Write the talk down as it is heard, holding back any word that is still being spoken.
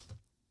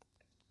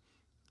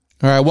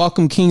All right,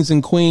 welcome kings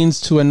and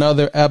queens to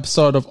another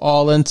episode of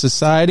All In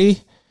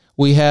Society.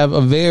 We have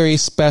a very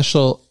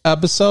special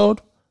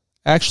episode.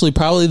 Actually,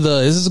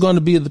 this is going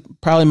to be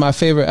probably my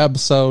favorite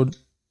episode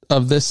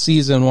of this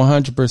season,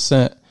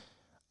 100%.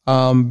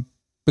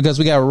 Because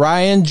we got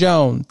Ryan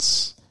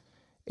Jones.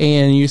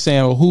 And you're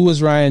saying, well, who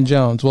is Ryan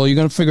Jones? Well, you're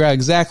going to figure out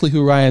exactly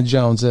who Ryan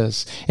Jones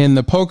is. In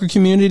the poker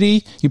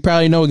community, you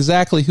probably know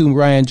exactly who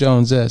Ryan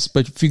Jones is.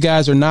 But if you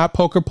guys are not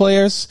poker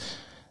players,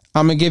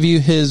 I'm going to give you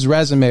his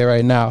resume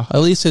right now, at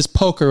least his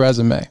poker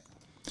resume.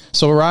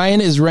 So Ryan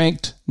is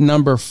ranked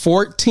number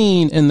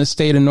 14 in the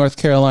state of North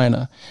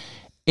Carolina.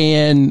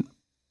 And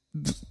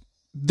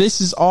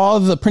this is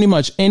all pretty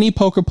much any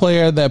poker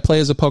player that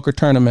plays a poker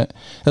tournament.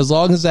 As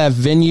long as that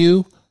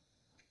venue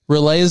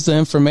relays the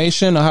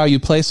information on how you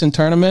place in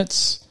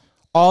tournaments,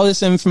 all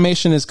this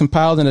information is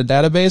compiled in a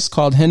database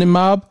called Hidden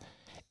Mob.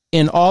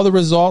 And all the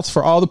results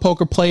for all the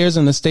poker players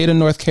in the state of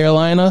North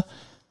Carolina,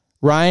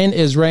 Ryan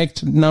is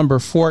ranked number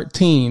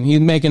 14. He's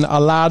making a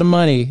lot of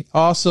money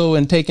also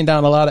and taking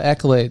down a lot of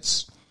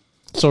accolades.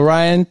 So,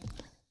 Ryan,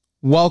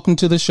 welcome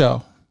to the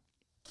show.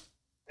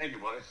 Thank you,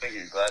 buddy. Thank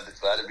you. Glad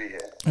to be here.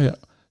 Yeah.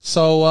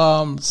 So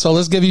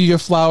let's give you your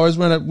flowers.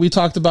 We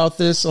talked about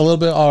this a little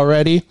bit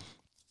already,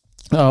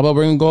 but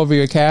we're going to go over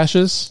your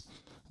cashes.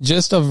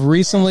 Just of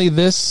recently at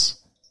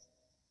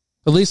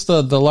least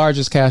the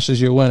largest cashes,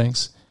 your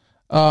winnings.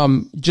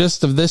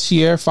 Just of this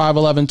year,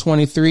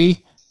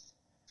 5/11/23.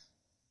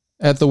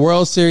 At the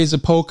World Series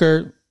of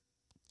Poker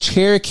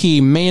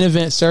Cherokee main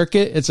event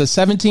circuit. It's a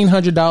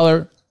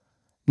 $1,700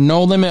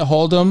 no limit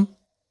hold'em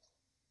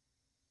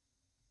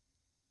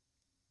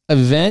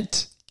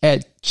event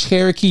at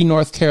Cherokee,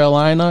 North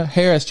Carolina,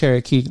 Harris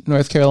Cherokee,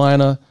 North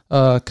Carolina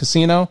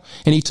casino.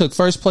 And he took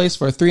first place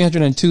for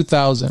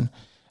 $302,000.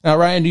 Now,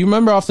 Ryan, do you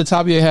remember off the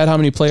top of your head how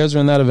many players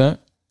were in that event?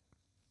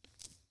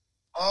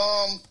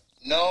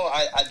 No,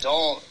 I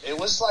don't. It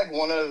was like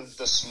one of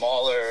the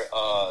smaller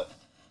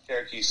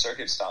Cherokee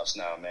circuit stops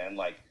now, man.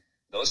 Like,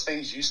 those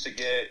things used to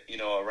get,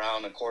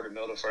 around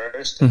 $250,000 to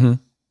first. Mm-hmm.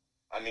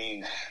 I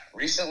mean,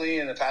 recently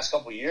in the past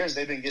couple of years,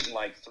 they've been getting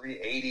like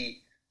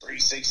 380,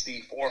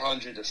 360,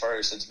 400 to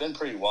first. It's been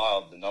pretty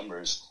wild, the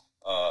numbers,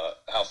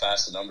 how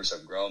fast the numbers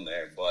have grown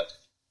there. But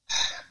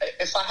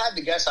if I had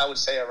to guess, I would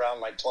say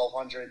around like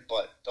 1,200,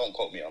 but don't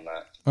quote me on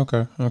that.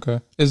 Okay.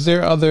 Is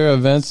there other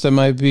events that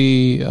might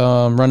be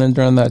running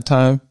during that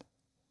time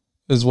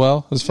as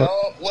well?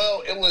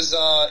 Well,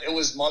 it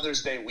was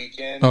Mother's Day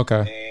weekend.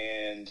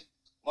 Okay. And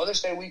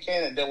Mother's Day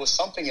weekend, and there was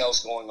something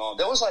else going on.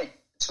 There was like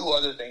two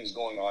other things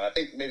going on. I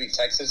think maybe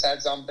Texas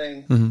had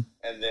something. Mm-hmm.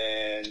 And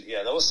then,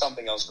 there was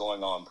something else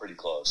going on pretty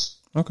close.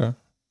 Okay.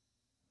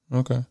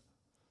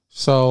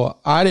 So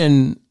I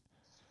didn't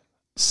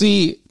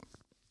see.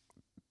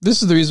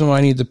 This is the reason why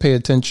I need to pay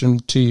attention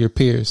to your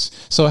peers.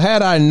 So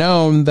had I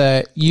known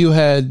that you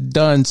had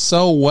done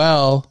so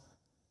well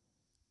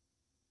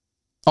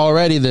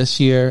already this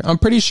year, I'm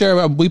pretty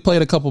sure we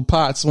played a couple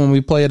pots when we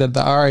played at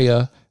the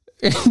Aria.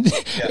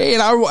 And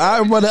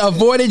I would have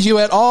avoided you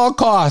at all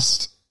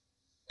costs.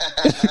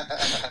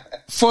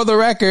 For the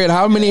record,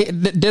 how many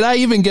did I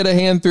even get a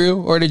hand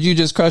through, or did you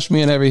just crush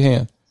me in every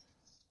hand?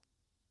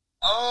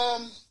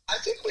 I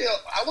think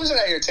I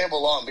wasn't at your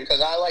table long because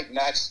I I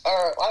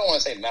don't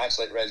want to say max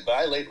late reg, but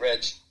I late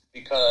reg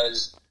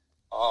because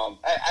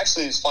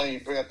actually it's funny you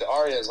bring up the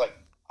Arias. Like,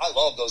 I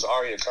love those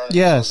Aria tournaments.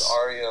 Yes. Those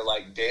Aria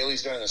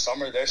dailies during the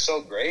summer, they're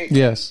so great.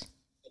 Yes.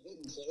 I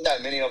didn't play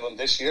that many of them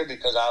this year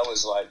because I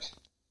was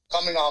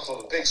coming off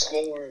of a big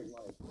score. And,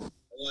 I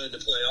wanted to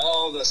play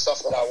all the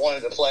stuff that I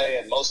wanted to play,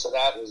 and most of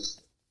that was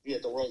be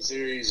at the World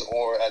Series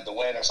or at the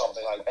Wynn or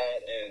something like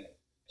that. And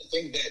I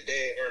think that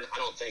day, or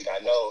I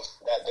know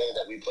that day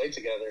that we played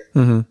together,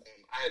 mm-hmm.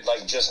 I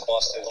had just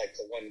busted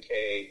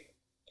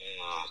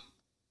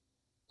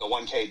the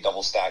 1K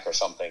double stack or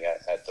something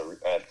at the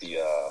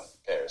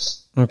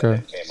Paris. Okay.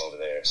 And came over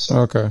there. So,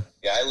 okay.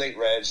 Yeah, I late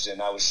regged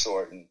and I was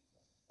short, and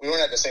we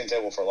weren't at the same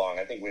table for long.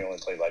 I think we only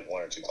played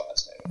one or two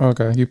pots.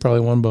 Okay, you probably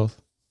won both.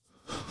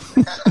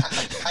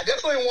 I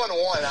definitely won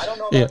one. I don't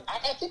know. Yeah.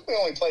 I think we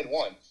only played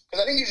one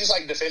because I think you just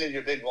defended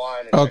your big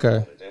blind. And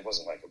okay. It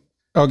wasn't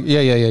Oh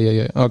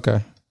yeah.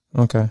 Okay.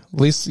 At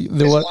least it's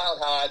wild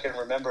how I can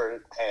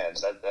remember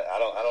hands. I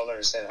don't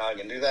understand how I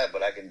can do that,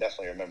 but I can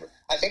definitely remember.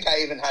 I think I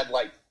even had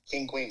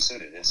king queen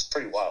suited. It's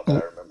pretty wild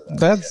that I remember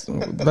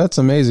that. That's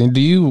amazing.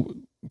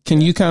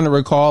 Can you kind of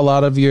recall a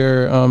lot of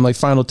your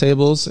final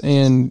tables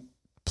and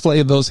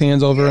play those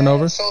hands over and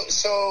over?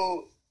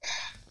 So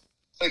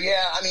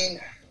yeah. I mean,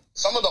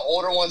 some of the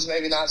older ones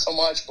maybe not so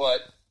much, but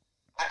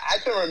I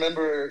can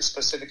remember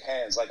specific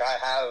hands. I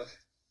have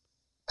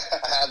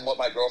what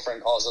my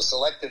girlfriend calls a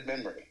selective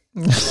memory.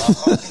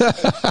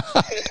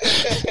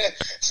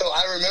 So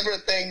I remember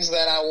things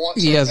that I want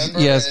to remember.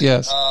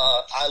 Yes.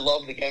 I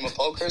love the game of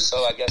poker,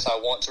 so I guess I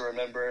want to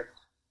remember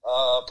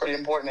pretty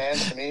important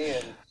hands to me.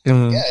 And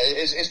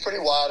it's pretty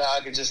wild how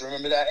I could just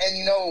remember that. And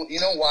you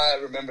know why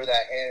I remember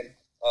that hand,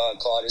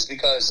 Claude, is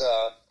because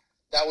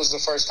that was the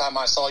first time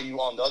I saw you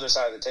on the other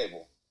side of the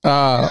table.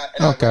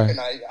 Okay.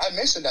 I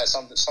mentioned that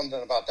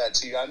something about that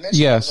to you. I mentioned,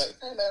 yes. I was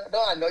like, hey, man,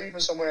 no, I know you've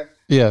been somewhere.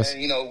 Yes.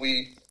 And, you know,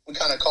 we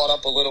kind of caught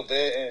up a little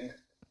bit, and,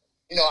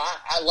 you know,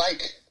 I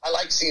like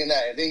seeing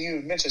that. And then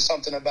you mentioned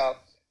something about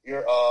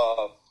your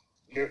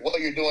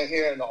what you're doing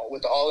here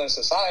with the All In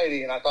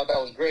Society, and I thought that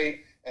was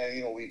great. And,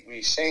 you know, we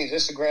exchanged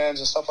Instagrams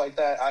and stuff like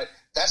that.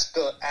 That's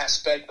the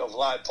aspect of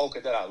live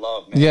poker that I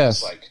love, man.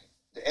 Yes. It's like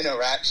the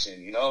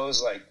interaction, you know.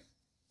 It's like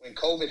when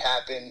COVID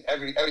happened,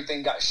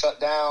 everything got shut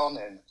down,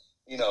 and,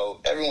 you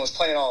know, everyone was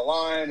playing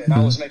online, and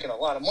I was making a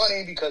lot of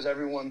money because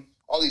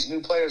all these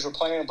new players were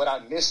playing, but I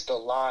missed the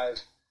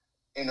live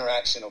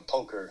interaction of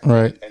poker,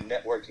 right, and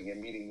networking and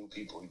meeting new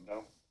people, you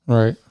know?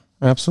 Right.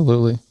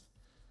 Absolutely.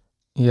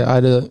 Yeah,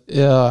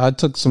 I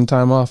took some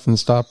time off and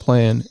stopped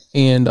playing.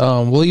 And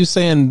what are you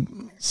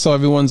saying? So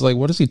everyone's like,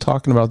 what is he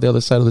talking about the other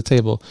side of the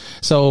table?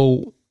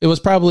 So it was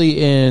probably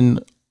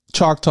in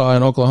Choctaw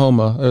in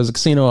Oklahoma. There was a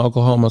casino in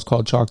Oklahoma. It's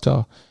called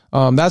Choctaw.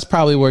 That's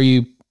probably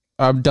where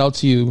I dealt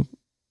to you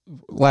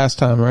last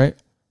time, right?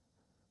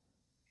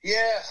 Yeah,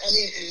 I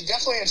mean,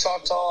 definitely in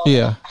Choctaw.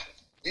 Yeah.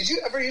 Did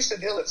you ever used to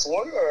deal at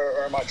Florida,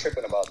 or am I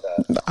tripping about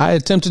that? I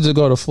attempted to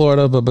go to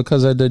Florida, but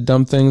because I did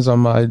dumb things on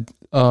my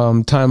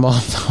time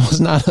off, I was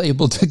not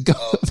able to go.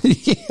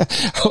 Okay.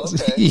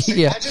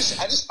 Yeah. I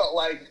just felt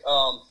like,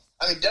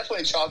 I mean,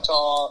 definitely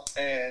Choctaw,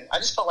 and I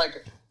just felt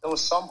like there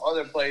was some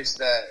other place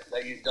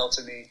that you dealt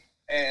to me,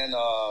 and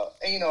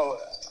you know,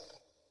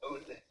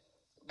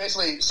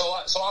 basically, so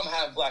I'm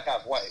half black,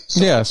 half white.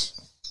 So, yes.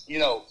 You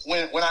know,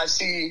 when I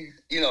see,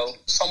 you know,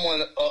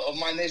 someone of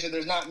my nature,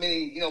 there's not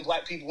many, you know,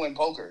 black people in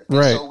poker.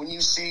 Right. So when you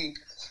see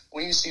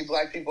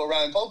black people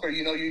around in poker,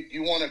 you know,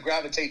 you want to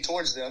gravitate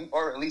towards them,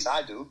 or at least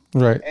I do.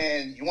 Right.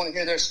 And you want to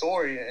hear their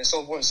story and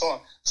so forth and so on.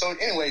 So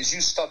anyways,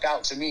 you stuck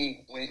out to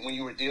me when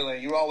you were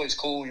dealing. You were always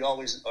cool. You're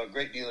always a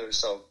great dealer.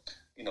 So,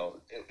 you know,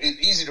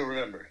 it's easy to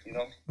remember, you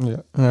know?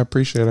 Yeah. I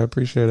appreciate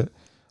it.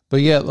 But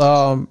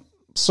yeah,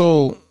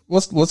 so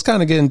let's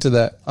kind of get into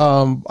that.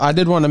 I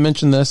did want to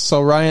mention this.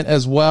 So Ryan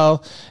as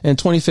well, in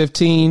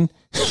 2015,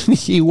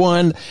 he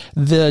won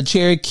the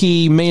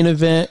Cherokee main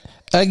event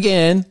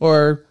again,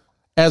 or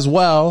as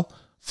well,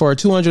 for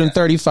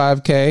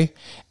 $235K.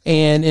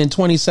 And in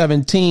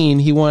 2017,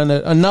 he won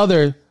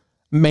another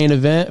main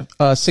event,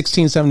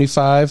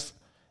 1675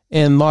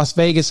 in Las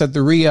Vegas at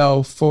the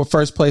Rio for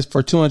first place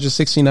for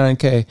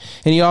 $269K.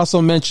 And he also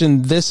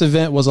mentioned this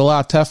event was a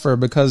lot tougher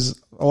because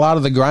a lot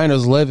of the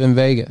grinders live in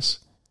Vegas.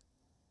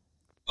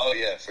 Oh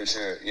yeah, for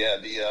sure. Yeah,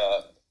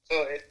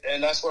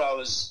 and that's what I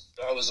was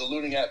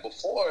alluding at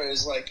before,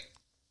 is like,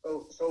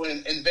 so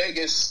in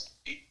Vegas,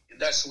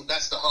 that's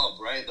the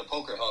hub, right? The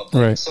poker hub.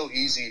 Right. It's so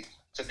easy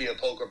to be a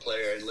poker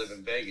player and live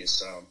in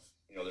Vegas.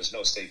 You know, there's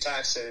no state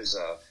taxes.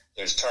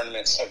 There's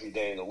tournaments every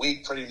day of the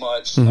week, pretty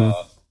much.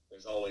 Mm-hmm.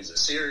 There's always a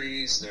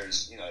series.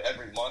 There's, you know,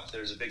 every month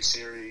there's a big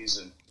series,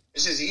 and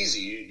it's just easy.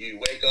 You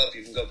wake up,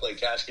 you can go play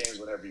cash games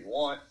whenever you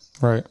want.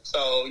 Right.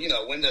 So, you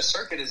know, when the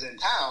circuit is in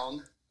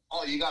town,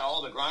 you got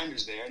all the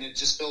grinders there, and it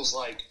just feels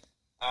like,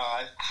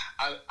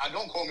 I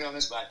don't quote me on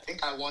this, but I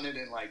think I won it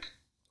in like,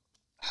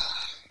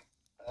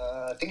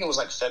 I think it was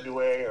like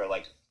February or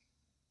like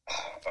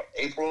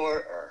April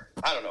or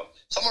I don't know,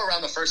 somewhere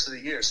around the first of the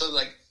year. So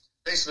like,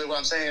 basically what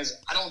I'm saying is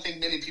I don't think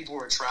many people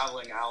were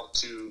traveling out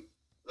to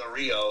the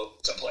Rio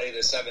to play the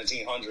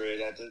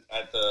 1700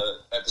 at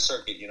the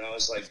circuit. You know,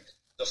 it's like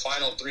the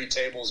final three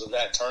tables of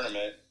that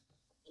tournament.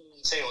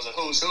 Say it was a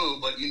who's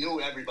who, but you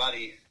knew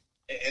everybody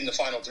in the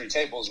final three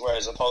tables,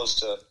 whereas opposed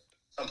to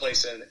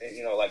someplace in,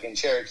 you know, like in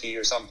Cherokee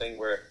or something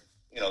where,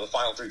 you know, the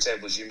final three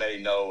tables, you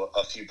may know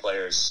a few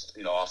players,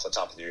 you know, off the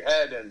top of your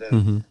head, and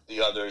then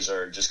the others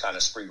are just kind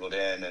of sprinkled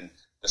in, and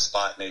the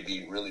spot may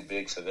be really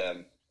big for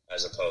them,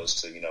 as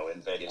opposed to, you know,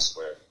 in Vegas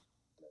where,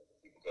 you know,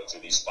 people go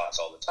through these spots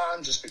all the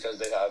time just because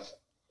they have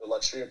the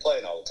luxury of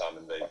playing all the time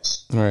in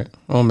Vegas. Right.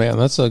 Oh man,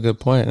 that's a good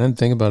point. I didn't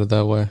think about it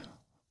that way.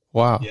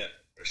 Wow. Yeah,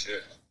 for sure.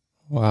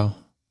 Wow.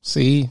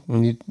 See,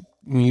 when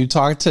you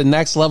talk to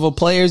next level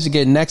players, you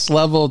get next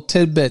level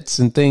tidbits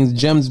and things,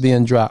 gems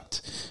being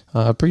dropped.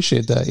 I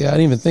appreciate that. Yeah, I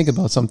didn't even think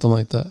about something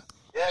like that.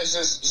 Yeah, it's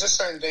just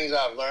certain things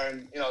I've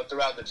learned, you know,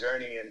 throughout the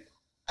journey. And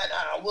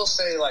I will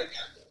say, like,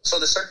 so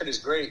the circuit is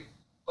great,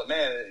 but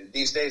man,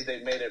 these days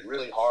they've made it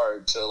really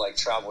hard to like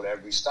travel to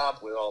every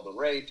stop with all the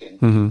rake.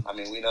 And I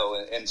mean, we know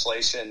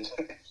inflation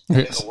in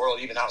the world,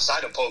 even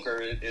outside of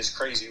poker, is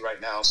crazy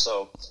right now.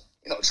 So,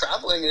 you know,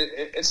 traveling,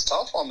 it's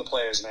tough on the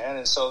players, man.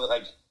 And so,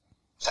 like,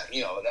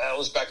 you know, that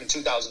was back in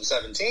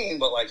 2017,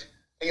 but like,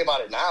 think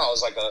about it now,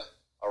 it's like a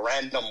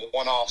random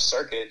one-off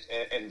circuit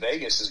in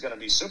Vegas is going to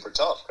be super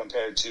tough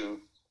compared to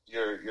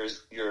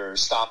your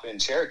stop in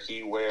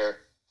Cherokee, where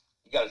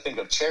you got to think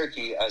of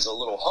Cherokee as a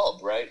little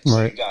hub, right? So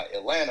right. You got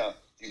Atlanta,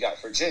 you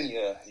got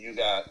Virginia, you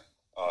got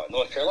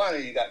North Carolina,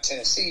 you got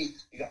Tennessee,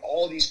 you got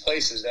all these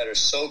places that are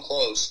so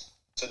close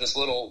to this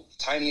little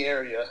tiny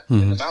area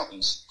in the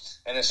mountains.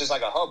 And it's just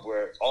like a hub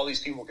where all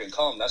these people can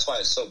come. That's why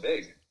it's so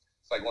big.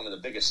 It's like one of the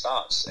biggest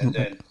stops. And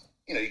then,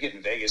 you know, you get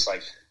in Vegas,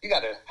 like, you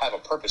got to have a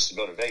purpose to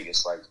go to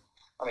Vegas. Like,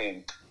 I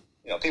mean,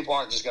 people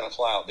aren't just going to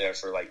fly out there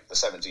for like the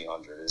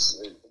 1,700.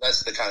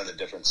 That's the kind of the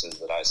differences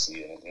that I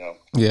see in it.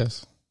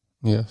 Yes.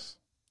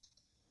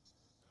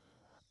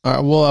 All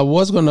right. Well, I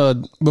was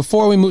gonna,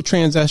 before we move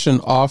transition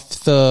off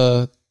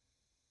the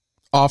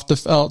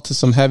felt to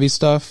some heavy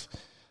stuff.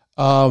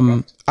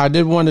 I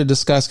did want to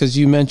discuss, because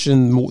you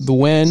mentioned the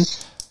win,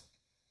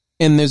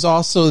 and there's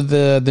also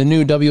the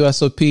new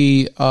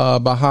WSOP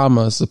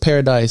Bahamas, the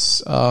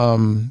Paradise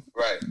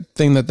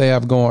thing that they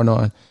have going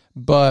on.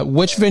 But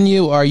which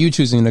venue are you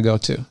choosing to go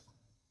to?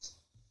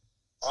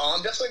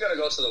 I'm definitely going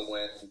to go to the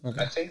Wynn.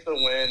 Okay. I think the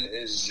Wynn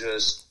is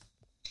just,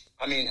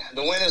 the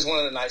Wynn is one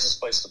of the nicest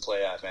places to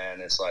play at, man.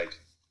 It's like,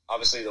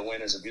 obviously the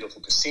Wynn is a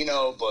beautiful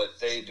casino, but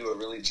they do a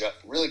really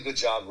good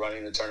job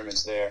running the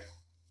tournaments there.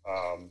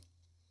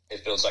 It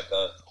feels like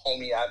a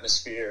homey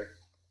atmosphere.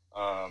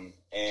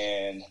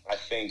 And I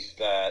think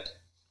that,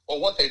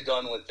 what they've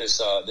done with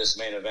this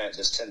main event,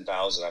 this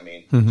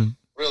 10,000,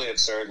 really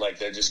absurd. Like,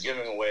 they're just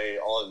giving away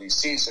all of these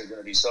seats. There's going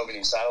to be so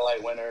many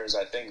satellite winners.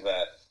 I think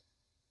that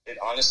it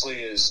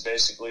honestly is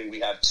basically, we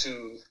have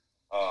two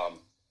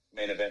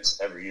main events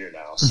every year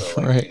now.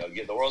 So, you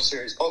get the World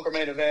Series poker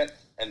main event,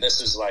 and this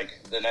is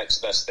like the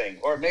next best thing.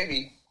 Or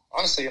maybe,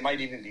 honestly, it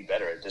might even be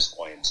better at this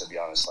point, to be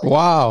honest. Like,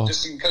 wow.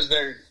 Just because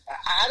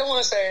I don't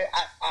want to say,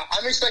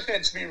 I'm expecting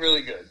it to be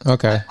really good.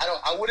 Okay.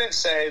 I wouldn't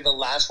say the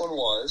last one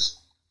was,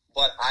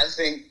 but I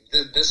think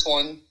that this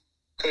one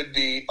could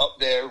be up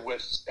there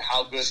with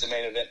how good the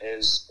main event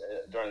is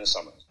during the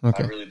summer.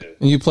 Okay. I really do.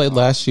 And you played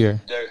last year?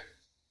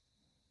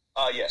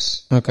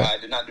 Yes. Okay. I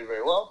did not do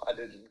very well. I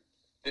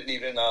didn't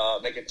even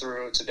make it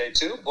through to day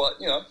 2, but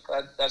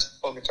that's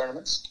poker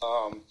tournaments.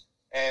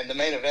 And the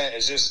main event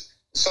is just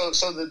so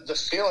the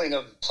feeling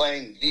of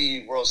playing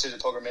the World Series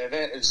of Poker main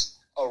event is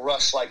a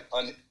rush like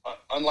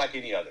unlike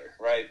any other,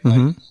 right?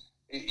 Mm-hmm. Like,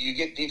 you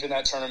get deep in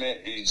that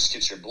tournament, you just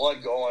get your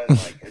blood going.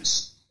 Like,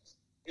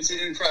 it's an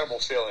incredible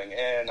feeling,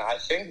 and I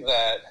think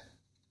that,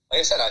 like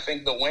I said, I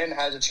think the Wynn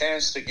has a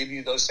chance to give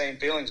you those same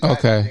feelings back.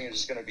 Okay. I think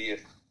there's going to be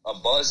a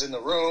buzz in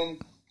the room.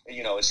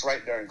 It's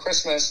right during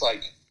Christmas.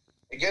 Like,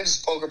 it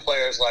gives poker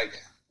players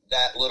like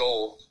that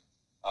little,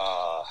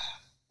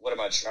 what am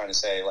I trying to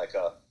say? Like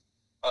a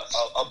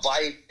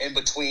bite in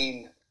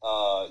between,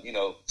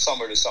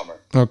 summer to summer.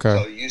 Okay.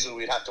 So usually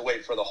we'd have to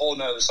wait for the whole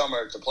nother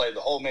summer to play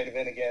the whole main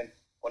event again.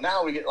 Well,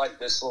 now we get like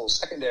this little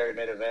secondary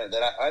main event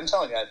that I'm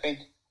telling you, I think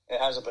it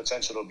has a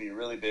potential to be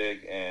really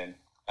big and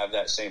have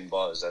that same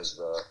buzz as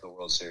the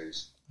World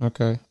Series.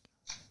 Okay.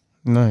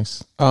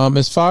 Nice.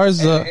 As far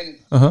as I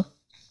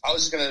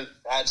was just going to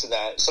add to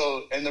that.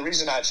 So, and the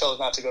reason I chose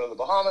not to go to the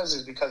Bahamas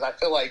is because I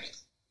feel like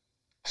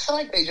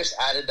they just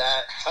added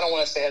that. I don't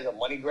want to say as a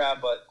money grab,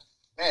 but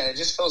man, it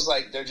just feels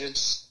like they're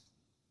just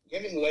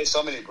giving away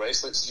so many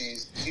bracelets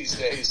these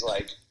days.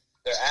 Like,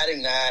 they're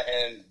adding that,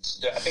 and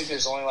I think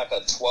there's only like a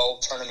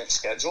 12 tournament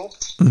schedule.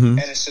 Mm-hmm. And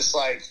it's just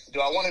like,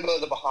 do I want to go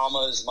to the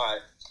Bahamas? My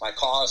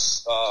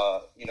costs,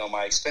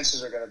 my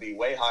expenses are going to be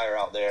way higher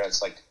out there.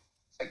 It's like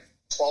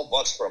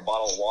 $12 for a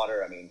bottle of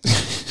water. I mean,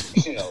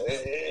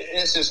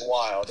 it's just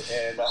wild.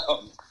 And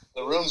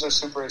the rooms are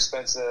super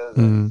expensive.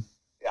 Mm-hmm.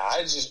 Yeah,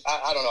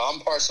 I don't know. I'm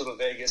partial to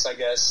Vegas, I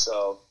guess.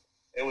 So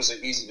it was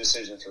an easy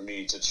decision for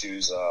me to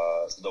choose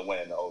the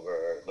Wynn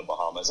over the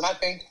Bahamas. And I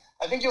think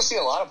you'll see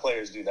a lot of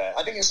players do that.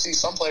 I think you'll see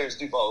some players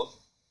do both.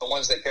 The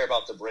ones that care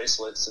about the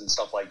bracelets and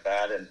stuff like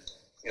that. And,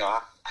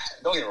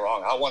 don't get me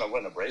wrong, I want to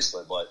win a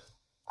bracelet, but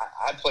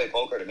I play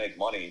poker to make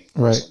money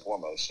first and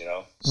foremost,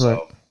 So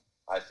right.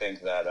 I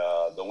think that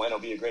the Wynn will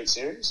be a great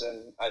series,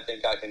 and I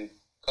think I can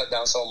cut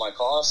down some of my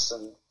costs,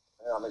 and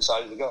I'm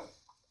excited to go.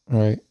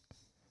 Right.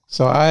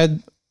 So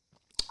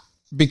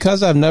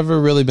because I've never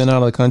really been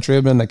out of the country,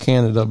 I've been to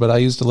Canada, but I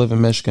used to live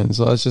in Michigan,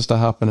 so it's just a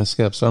hop and a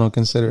skip, so I don't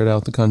consider it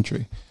out the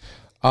country.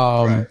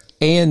 Right.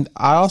 And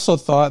I also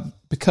thought,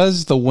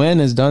 because the Wynn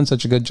has done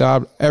such a good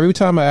job, every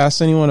time I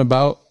asked anyone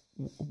about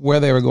where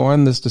they were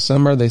going this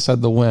December, they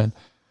said the Wynn.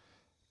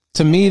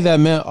 To me, that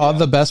meant all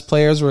the best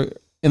players were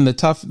in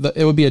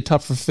it would be a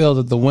tougher field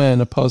at the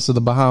Wynn opposed to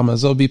the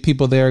Bahamas. There'll be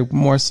people there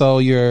more so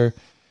your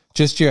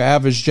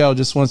average Joe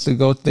just wants to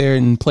go there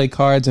and play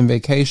cards and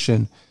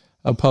vacation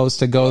opposed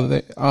to go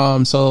there.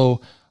 And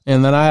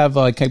then I have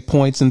like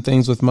points and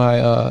things with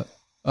my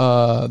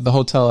the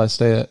hotel I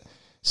stay at.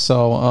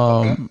 So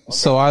okay.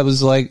 So I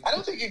was like, I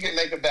don't think you can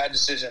make a bad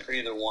decision for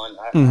either one.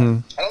 I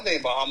don't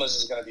think Bahamas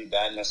is going to be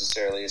bad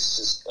necessarily. It's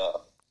just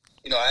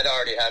I'd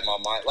already had my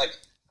mind, like,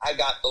 I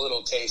got the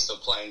little taste of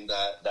playing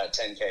that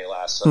 10K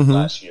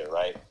last year,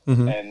 right?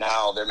 Mm-hmm. And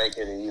now they're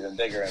making it even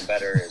bigger and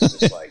better. It's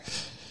just like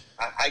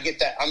I get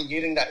that. I'm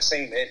getting that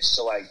same itch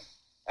to, like,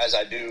 as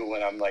I do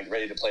when I'm like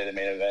ready to play the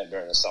main event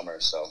during the summer.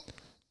 So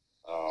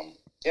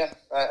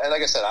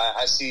like I said,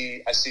 I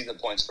see the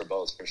points for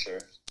both for sure.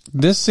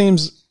 It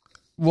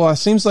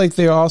seems like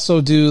they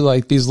also do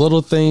like these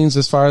little things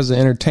as far as the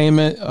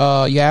entertainment.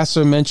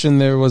 Yasser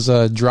mentioned there was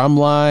a drum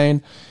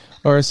line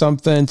or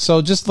something.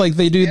 So just like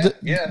they do,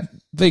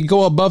 they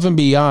go above and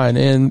beyond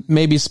and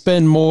maybe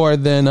spend more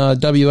than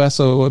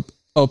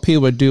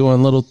WSOP would do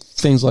on little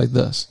things like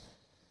this.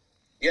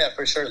 Yeah,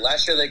 for sure.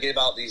 Last year they gave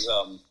out these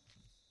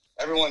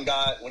everyone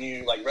got, when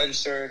you like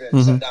registered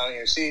and sat down in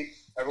your seat,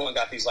 everyone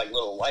got these like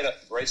little light up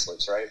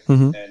bracelets, right?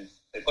 And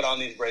they put on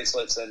these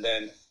bracelets, and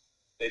then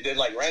they did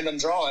like random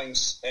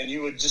drawings, and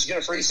you would just get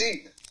a free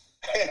seat.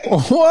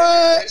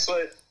 What?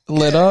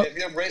 Lit up? If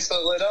your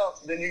bracelet lit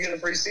up, then you get a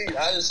free seat.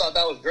 I just thought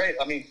that was great.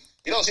 I mean,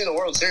 you don't see the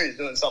World Series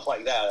doing stuff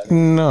like that. I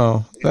mean,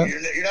 no.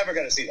 You're never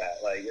going to see that.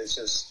 Like, it's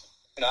just,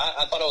 you know,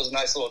 I thought it was a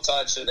nice little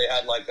touch. They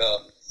had like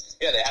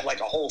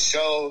a whole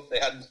show.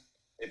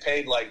 They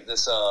paid like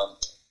this,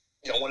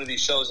 you know, one of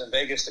these shows in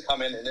Vegas to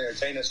come in and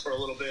entertain us for a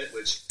little bit,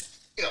 which,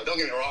 you know, don't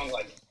get me wrong,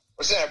 like,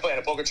 we're sitting there playing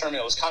a poker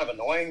tournament. It was kind of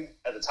annoying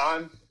at the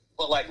time.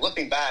 But, like,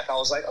 looking back, I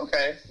was like,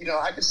 okay, you know,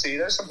 I could see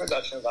there's some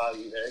production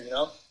value there, you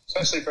know,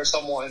 especially for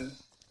someone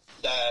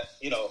that,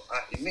 you know,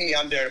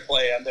 I'm there to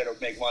play, I'm there to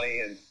make money,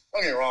 and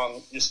don't get me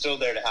wrong, you're still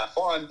there to have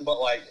fun, but,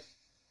 like,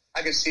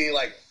 I could see,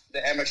 like,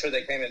 the amateur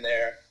that came in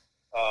there,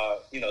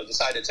 you know,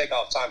 decided to take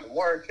off time from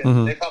work,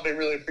 and they probably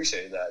really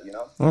appreciated that, you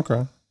know?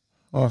 Okay.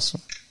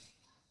 Awesome.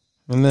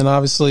 And then,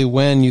 obviously,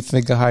 when you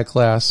think of high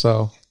class,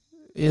 so...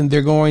 and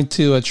they're going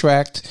to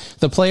attract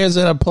the players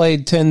that have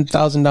played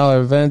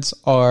 $10,000 events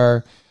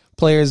are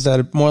players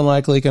that more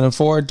likely can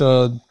afford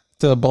to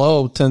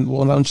blow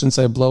I shouldn't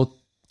say blow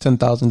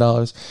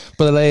 $10,000,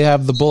 but they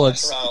have the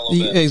bullets.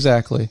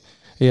 Exactly.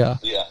 Yeah.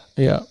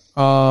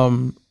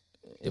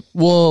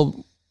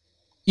 Well,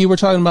 you were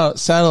talking about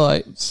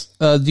satellites.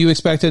 Do you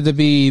expect it to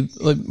be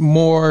like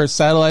more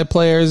satellite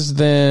players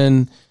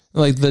than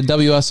like the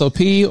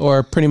WSOP,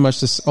 or pretty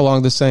much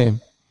along the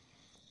same?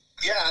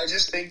 Yeah, I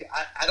just think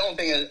I don't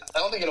think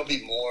it'll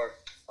be more.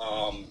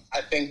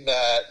 I think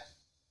that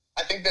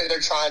they're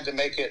trying to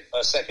make it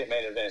a second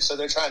main event, so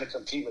they're trying to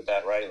compete with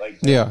that, right? Like,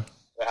 they're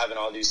having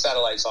all these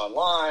satellites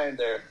online.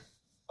 They're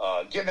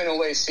giving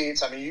away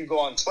seats. I mean, you go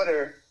on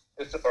Twitter,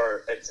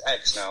 or it's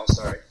X now.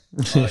 Sorry,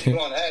 you go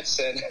on X,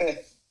 and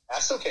I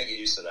still can't get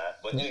used to that.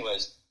 But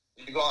anyways,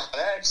 you go on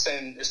X,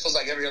 and it feels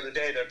like every other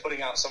day they're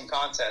putting out some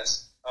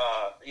contest,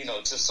 you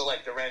know, to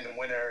select a random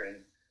winner, and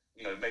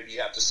you know, maybe you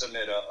have to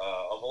submit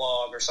a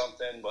vlog or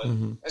something, but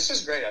it's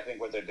just great, I think,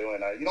 what they're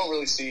doing. You don't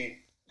really see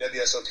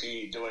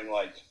WSOP doing,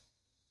 like,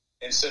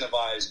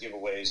 incentivized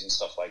giveaways and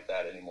stuff like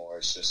that anymore.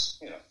 It's just,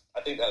 you know,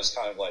 I think that was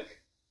kind of, like,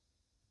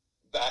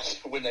 back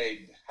when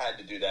they had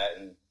to do that,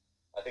 and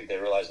I think they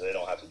realized that they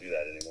don't have to do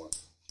that anymore.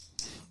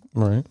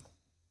 Right.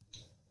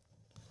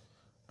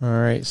 All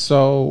right,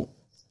 so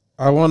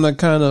I want to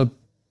kind of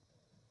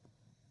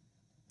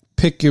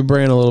pick your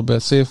brain a little bit,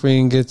 see if we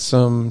can get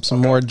some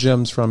more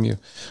gems from you.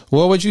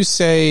 What would you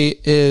say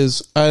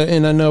is,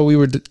 and I know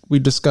we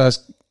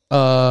discussed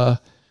off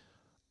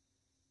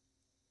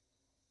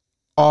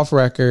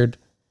record,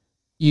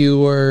 you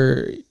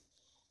were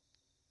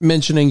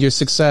mentioning your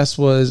success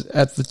was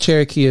at the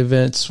Cherokee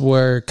events,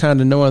 where kind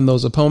of knowing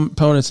those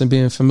opponents and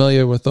being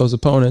familiar with those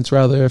opponents,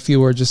 rather if you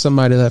were just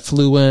somebody that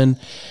flew in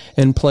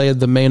and played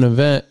the main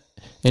event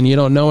and you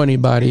don't know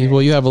anybody,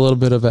 well, you have a little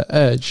bit of an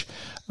edge.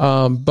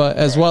 But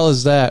as well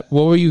as that,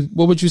 what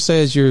would you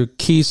say is your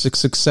key to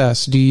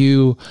success? Do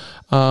you,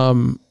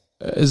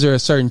 is there a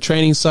certain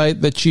training site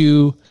that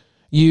you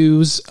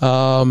use?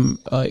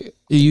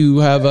 You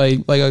have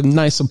a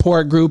nice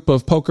support group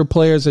of poker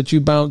players that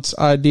you bounce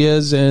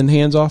ideas and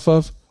hands off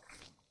of?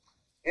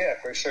 Yeah,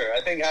 for sure.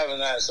 I think having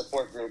that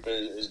support group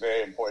is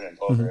very important in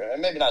poker.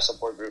 And maybe not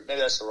support group,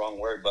 maybe that's the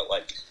wrong word, but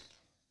like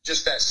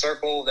just that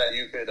circle that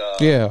you could,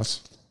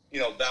 you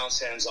know, bounce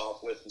hands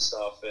off with and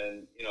stuff.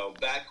 And, you know,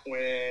 back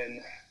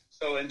when,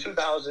 so in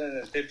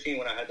 2015,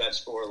 when I had that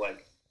score,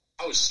 like,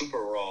 I was super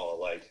raw.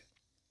 Like,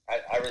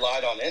 I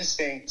relied on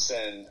instincts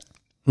and,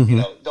 you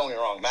know, don't get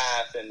me wrong,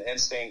 math and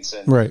instincts.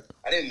 And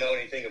I didn't know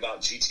anything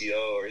about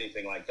GTO or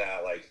anything like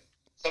that. Like,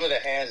 some of the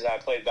hands that I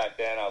played back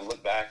then, I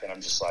look back and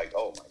I'm just like,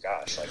 oh my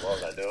gosh, like,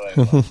 what was I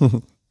doing?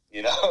 Like,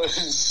 you know,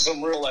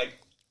 some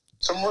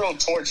real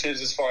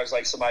torches as far as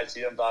like some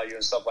ITM value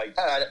and stuff like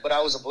that. But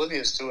I was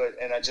oblivious to it,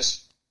 and I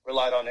just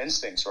relied on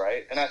instincts,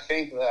 right? And I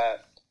think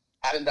that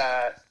having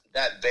that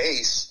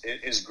base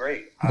is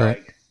great.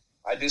 I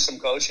do some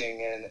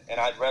coaching, and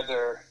I'd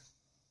rather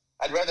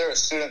a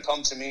student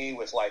come to me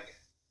with like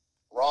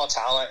raw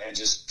talent and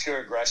just pure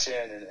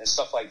aggression and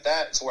stuff like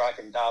that, to where I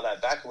can dial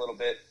that back a little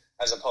bit,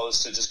 as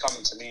opposed to just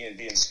coming to me and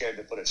being scared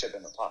to put a chip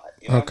in the pot.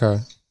 You know? Okay.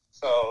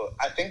 So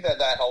I think that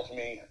helped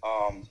me.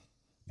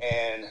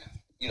 And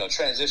you know,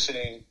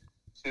 transitioning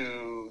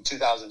to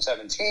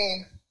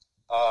 2017.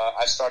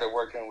 I started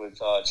working with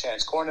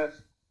Chance Kornuth,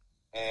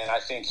 and I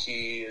think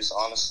he is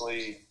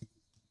honestly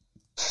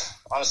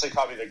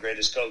probably the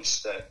greatest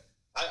coach that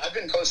I've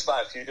been coached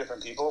by a few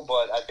different people,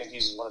 but I think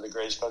he's one of the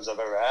greatest coaches I've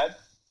ever had,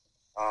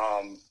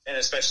 and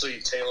especially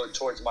tailored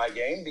towards my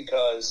game,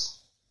 because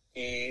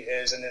he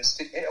is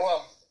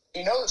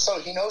he knows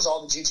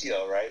all the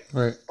GTO, right?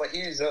 Right. But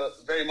he's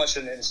very much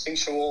an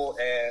instinctual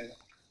and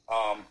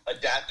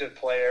adaptive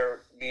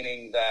player,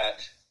 meaning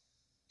that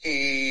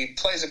he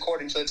plays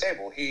according to the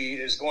table. He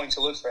is going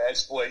to look for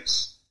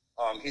exploits.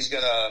 He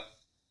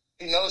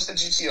knows the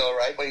GTO,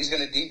 right? But he's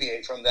going to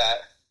deviate from that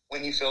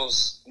when he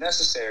feels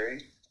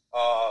necessary,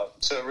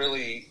 to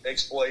really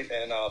exploit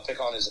and pick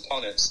on his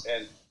opponents.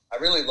 And I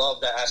really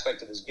love that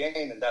aspect of his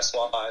game, and that's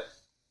why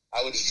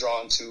I was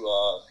drawn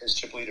to his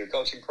chip leader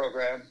coaching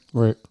program.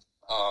 Right.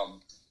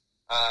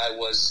 I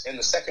was in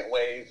the second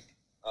wave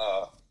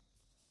of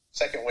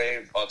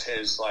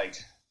his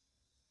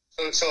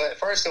So at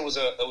first it was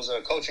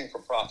a coaching for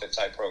profit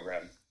type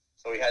program.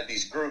 So he had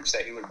these groups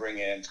that he would bring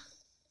in,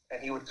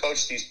 and he would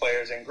coach these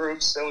players in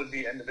groups. There would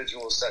be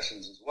individual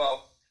sessions as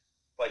well,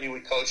 but he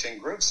would coach in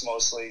groups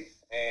mostly,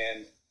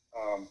 and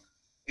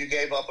you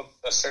gave up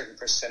a certain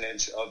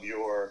percentage of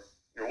your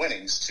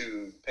winnings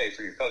to pay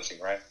for your coaching,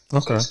 right?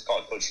 Okay. So it's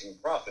called coaching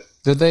for profit.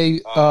 Did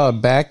they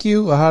back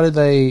you? Or how did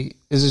they?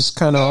 Is this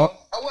kind of?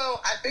 Well,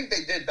 I think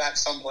they did back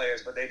some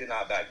players, but they did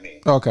not back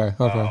me. Okay.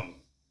 I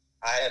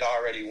had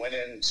already went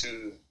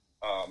into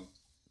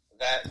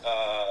that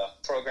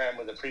program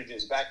with a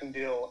previous backing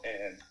deal,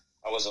 and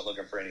I wasn't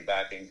looking for any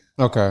backing.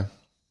 Okay.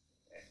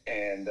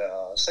 And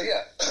so,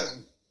 yeah,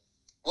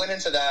 went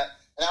into that,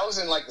 and I was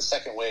in like the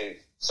second wave.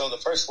 So the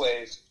first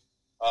wave,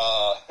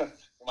 you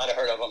might have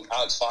heard of him,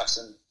 Alex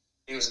Foxen.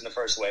 He was in the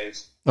first wave.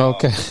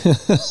 Okay.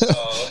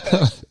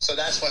 So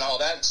that's when all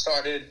that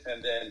started,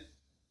 and then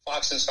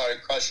Foxen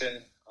started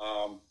crushing.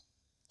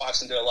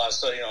 Foxen did a lot of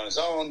studying on his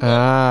own.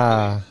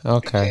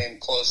 Okay.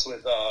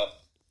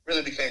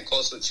 Really became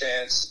close with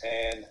Chance,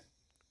 and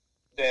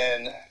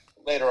then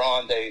later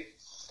on they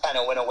kind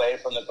of went away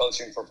from the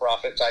coaching for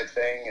profit type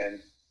thing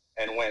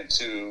and went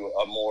to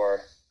a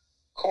more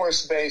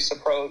course-based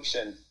approach.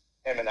 And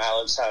him and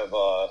Alex have,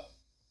 I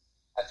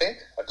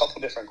think, a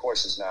couple different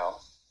courses now.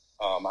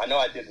 I know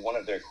I did one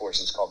of their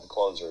courses called The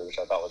Closer, which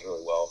I thought was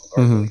really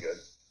good.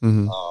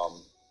 Mm-hmm.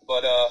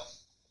 But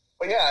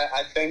yeah,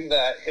 I think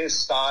that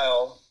his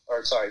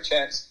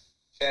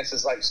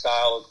Chance's like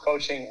style of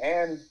coaching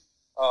and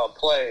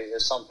play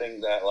is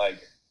something that like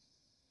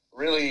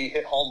really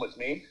hit home with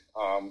me,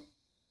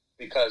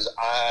 because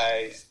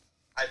I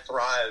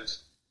thrive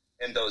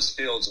in those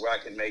fields where I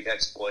can make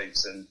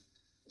exploits, and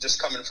just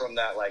coming from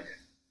that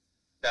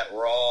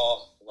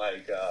raw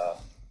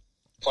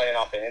playing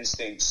off of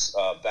instincts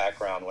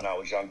background when I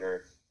was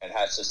younger and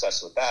had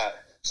success with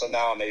that. So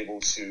now I'm able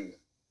to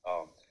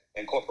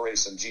incorporate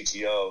some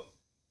GTO,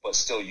 but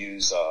still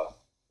use a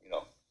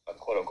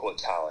quote unquote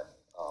talent.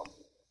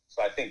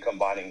 So I think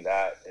combining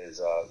that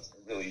is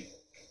really,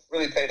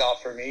 really paid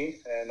off for me.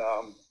 And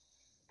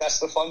that's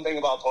the fun thing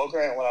about poker.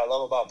 And what I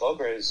love about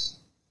poker is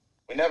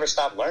we never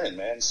stop learning,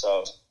 man.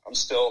 So I'm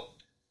still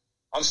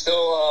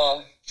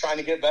trying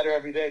to get better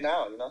every day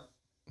now,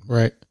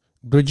 Right.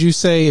 Would you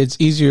say it's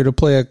easier to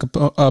play a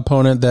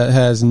opponent that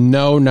has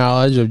no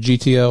knowledge of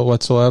GTO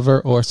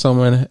whatsoever, or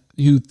someone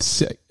who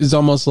is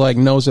almost like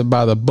knows it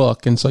by the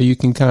book, and so you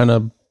can kind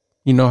of,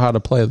 how to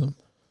play them?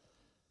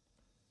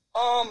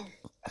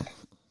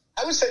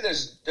 I would say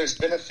there's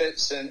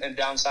benefits and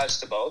downsides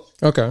to both.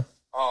 Okay.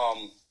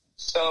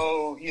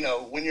 So,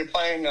 when you're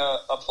playing a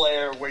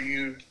player where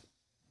you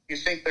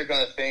think they're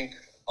going to think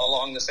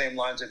along the same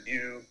lines of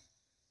you,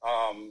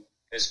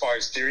 as far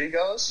as theory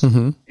goes,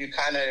 mm-hmm. you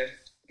kind of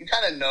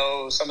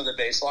know some of the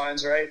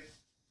baselines, right?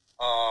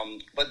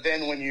 But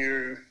then when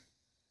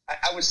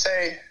I would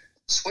say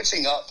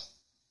switching up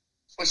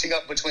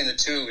between the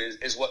two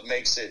is what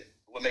makes it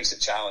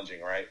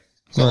challenging, right?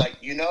 So right.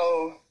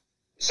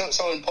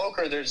 So in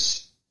poker,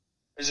 there's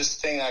this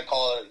thing I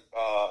call it.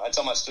 I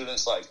tell my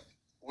students,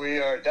 we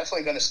are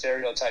definitely going to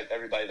stereotype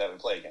everybody that we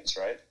play against,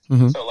 right?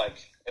 Mm-hmm. So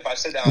if I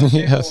sit down at the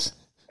table yes.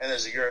 and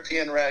there's a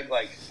European reg,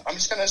 I'm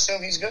just going to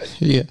assume he's good,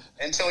 yeah,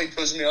 until he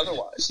proves me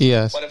otherwise.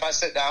 Yes. But if I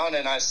sit down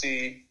and I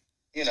see,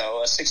 a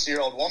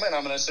 60-year-old woman,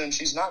 I'm going to assume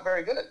she's not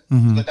very good.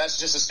 Mm-hmm. But that's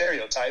just a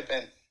stereotype,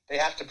 and they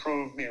have to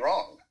prove me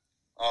wrong.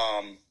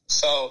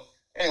 So,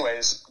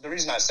 anyways, the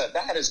reason I said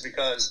that is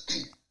because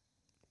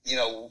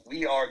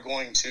we are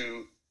going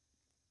to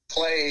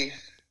play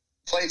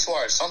to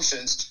our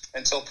assumptions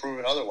until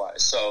proven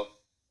otherwise. So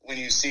when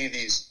you see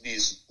these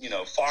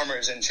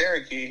farmers in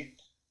Cherokee,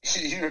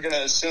 you're going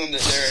to assume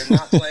that they're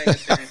not playing a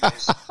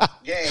theory-based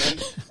game,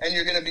 and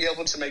you're going to be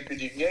able to make the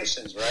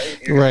deviations, right?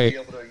 You're going to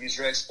be able to use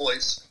your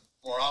exploits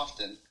more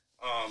often.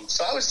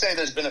 So I would say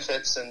there's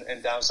benefits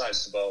and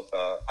downsides to both.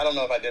 I don't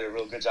know if I did a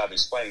real good job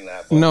explaining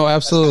that. But no,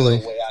 absolutely. That's kind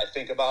of the way I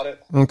think about it.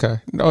 Okay.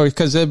 No,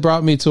 because it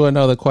brought me to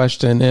another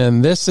question,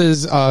 and this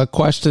is a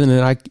question,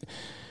 and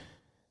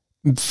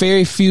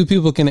very few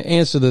people can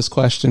answer this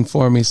question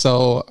for me,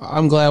 so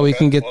I'm glad we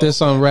can get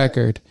this on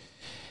record.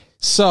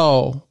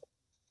 So,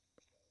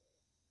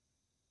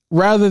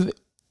 I'm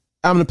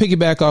going to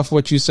piggyback off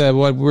what you said.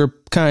 What we're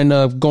kind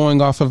of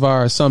going off of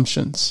our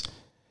assumptions.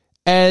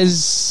 I'm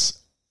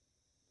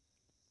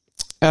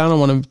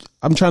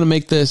trying to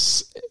make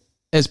this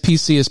as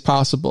PC as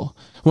possible.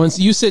 Once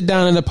you sit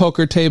down at a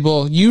poker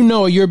table,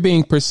 you're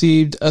being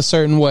perceived a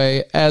certain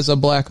way as a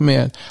black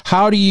man.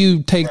 How do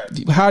you take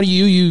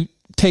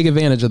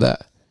advantage of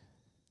that?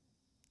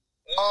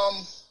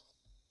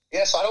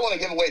 So I don't want to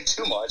give away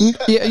too much.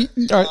 Yeah.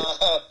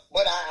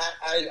 But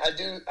I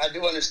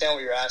do understand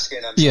what you're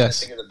asking. I'm trying to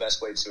think of the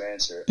best way to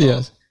answer.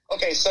 Yes.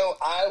 Okay, so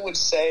I would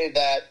say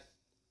that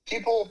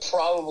people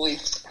probably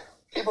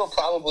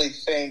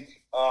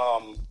think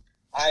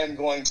I am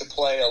going to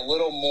play a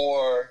little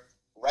more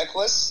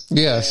reckless.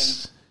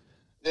 Yes.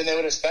 Than they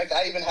would expect.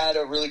 I even had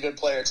a really good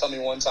player tell me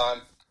one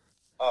time.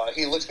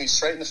 He looked me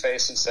straight in the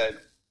face and said,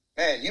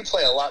 "Man, you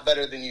play a lot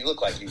better than you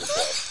look like you would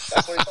play."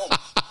 That's what he told me.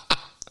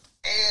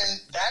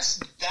 And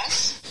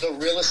that's the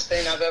realest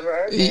thing I've ever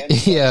heard, man.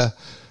 Yeah.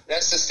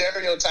 That's the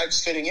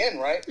stereotypes fitting in,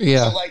 right?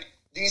 Yeah. So, like,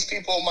 these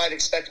people might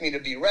expect me to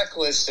be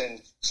reckless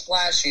and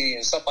splashy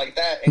and stuff like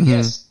that. And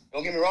yes,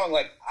 don't get me wrong,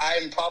 like,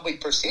 I'm probably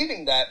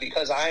perceiving that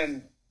because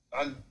I'm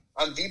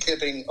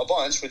V-pipping a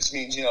bunch, which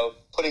means,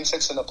 putting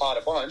chips in the pot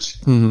a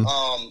bunch.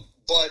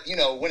 But,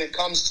 when it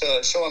comes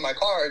to showing my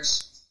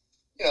cards,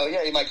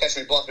 you might catch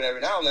me bluffing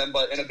every now and then,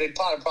 but in a big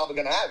pot, I'm probably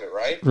going to have it,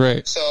 right?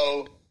 Right.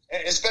 So,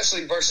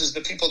 especially versus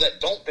the people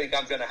that don't think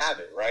I'm going to have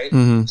it, right?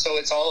 So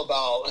it's all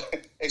about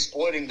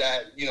exploiting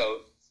that,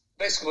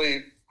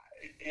 basically,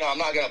 I'm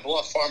not going to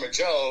bluff Farmer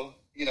Joe,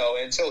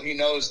 until he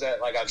knows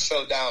that, like, I've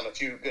showed down a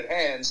few good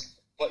hands.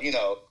 But,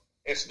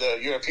 if the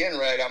European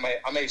reg,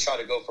 I may try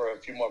to go for a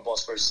few more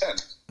bluffs versus him.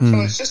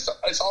 So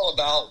it's all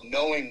about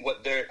knowing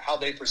how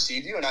they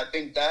perceive you. And I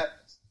think that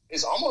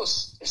is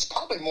it's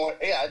probably more,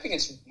 I think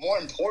it's more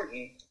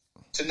important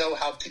to know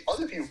how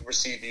other people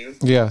perceive you,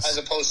 as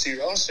opposed to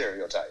your own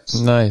stereotypes.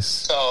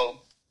 Nice.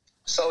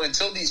 So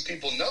until these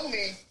people know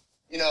me,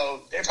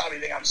 they probably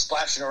think I'm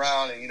splashing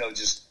around and,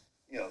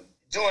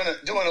 doing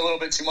a little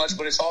bit too much,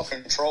 but it's all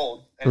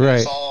controlled and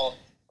it's all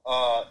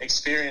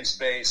experience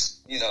based,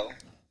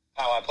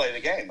 how I play the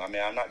game. I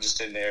mean, I'm not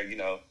just in there,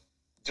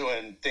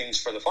 doing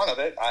things for the fun of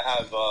it. I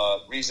have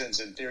reasons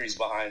and theories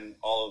behind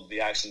all of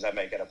the actions I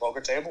make at a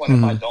poker table, and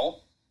if I don't,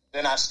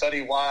 then I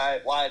study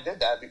why I did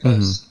that,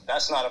 because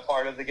that's not a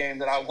part of the game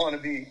that I want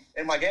to be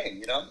in my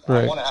game,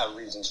 I want to have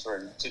reasons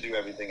to do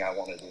everything I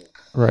want to do,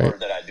 or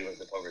that I do at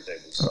the poker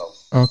table. So,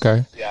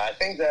 okay. Yeah, I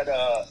think that,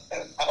 I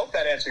hope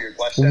that answered your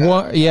question.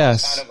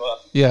 Yes.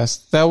 Yes.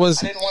 That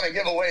was, I didn't want to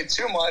give away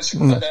too much,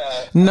 but,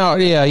 no,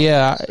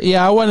 yeah.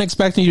 I wasn't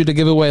expecting you to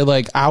give away,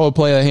 like, I would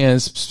play a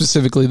hand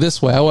specifically this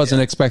way. I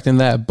wasn't expecting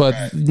that, but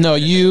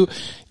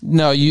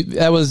that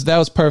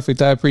was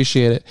perfect. I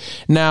appreciate it.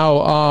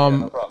 Now,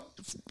 no problem.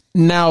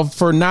 Now,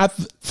 for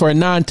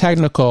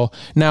non-technical,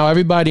 now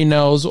everybody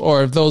knows,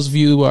 or if those of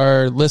you who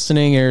are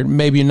listening or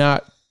maybe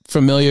not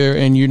familiar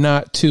and you're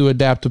not too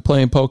adept to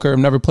playing poker, have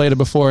never played it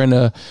before in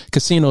a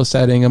casino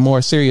setting, a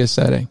more serious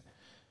setting.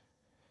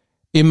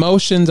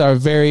 Emotions are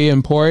very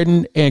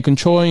important, and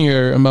controlling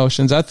your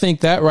emotions. I think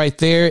that right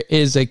there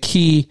is a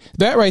key.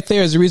 That right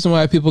there is the reason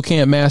why people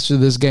can't master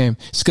this game.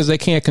 It's because they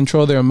can't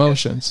control their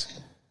emotions.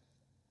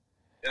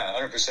 Yeah,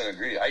 100%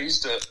 agree. I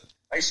used to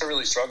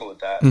really struggle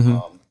with that.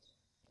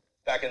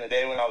 Back in the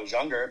day when I was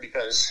younger,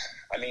 because,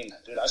 I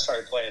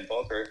started playing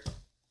poker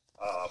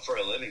for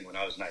a living when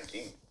I was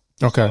 19.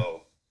 Okay.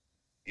 So,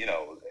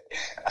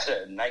 as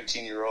a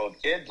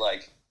 19-year-old kid,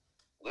 like,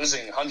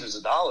 losing hundreds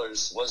of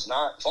dollars was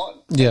not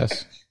fun.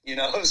 Yes.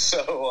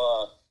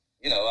 So,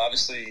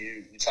 obviously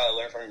you try to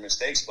learn from your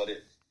mistakes, but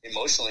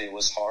emotionally it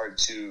was hard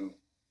to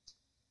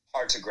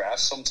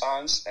grasp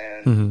sometimes.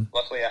 And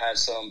luckily I had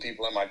some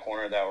people in my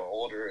corner that were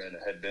older and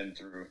had been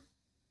through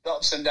the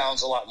ups and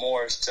downs a lot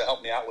more to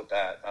help me out with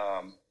that.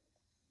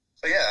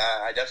 So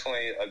yeah, I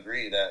definitely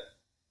agree that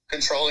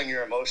controlling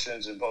your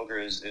emotions in poker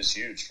is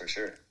huge for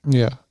sure.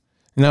 Yeah.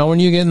 Now, when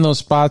you get in those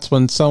spots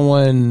when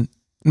someone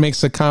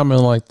makes a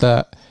comment like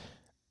that,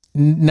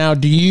 now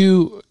do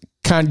you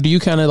kind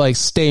of like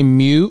stay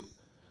mute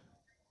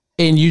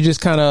and you just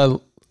kind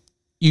of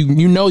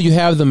you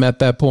have them at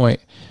that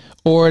point?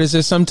 Or is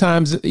it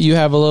sometimes you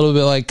have a little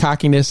bit like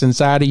cockiness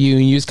inside of you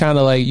and you just kind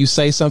of like, you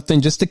say something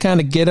just to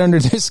kind of get under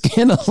their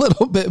skin a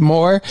little bit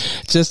more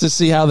just to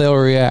see how they'll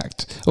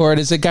react? Or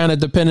is it kind of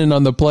dependent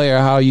on the player,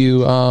 how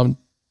you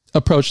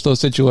approach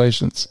those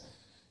situations?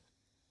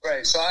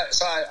 Right. So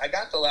I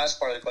got the last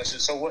part of the question.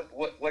 So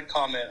what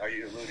comment are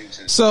you alluding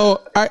to?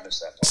 So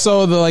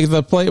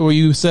the play where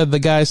you said, the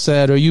guy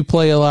said, or you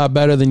play a lot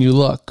better than you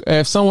look.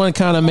 If someone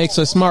kind of makes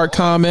a smart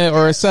comment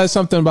or says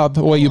something about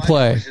the way you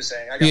play. I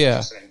got what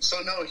you're saying. So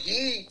no,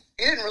 he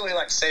didn't really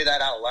like say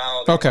that out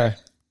loud. Okay.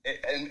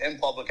 In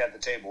public at the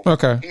table.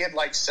 Okay. He had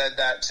like said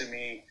that to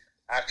me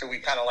after we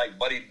kind of like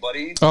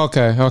buddied.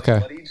 Okay.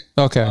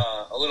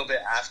 A little bit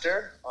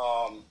after.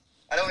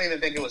 I don't even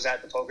think it was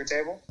at the poker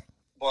table.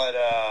 But,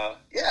 I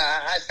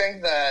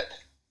think that,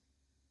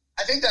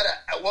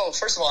 well,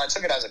 first of all, I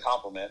took it as a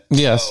compliment.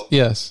 Yes, so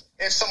yes.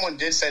 If someone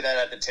did say that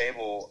at the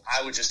table,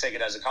 I would just take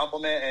it as a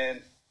compliment.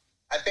 And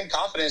I think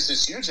confidence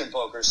is huge in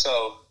poker.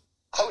 So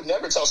I would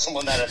never tell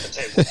someone that at the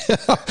table.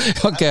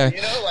 Okay.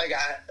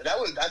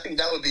 I think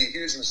that would be a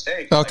huge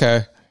mistake.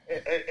 Okay.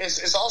 Like,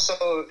 it's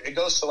also, it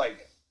goes to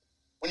like,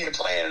 when you're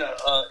playing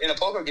in a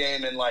poker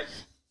game and like,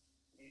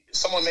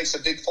 someone makes a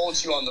big fold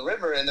to you on the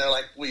river and they're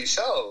like, will you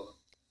show?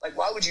 Like,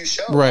 why would you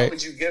show? Right. Why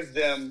would you give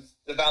them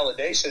the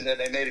validation that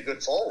they made a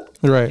good fold?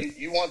 Right.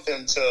 You want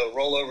them to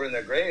roll over in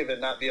their grave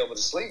and not be able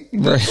to sleep.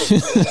 Right.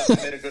 If they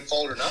made a good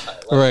fold or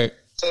not. Right.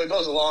 So it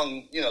goes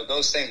along,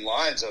 those same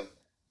lines of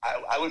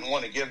I wouldn't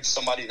want to give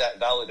somebody that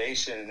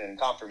validation and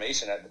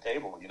confirmation at the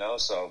table, you know?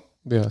 So,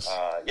 yes.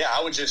 Yeah,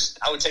 I would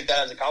take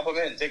that as a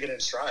compliment and take it in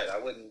stride. I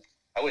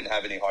wouldn't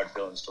have any hard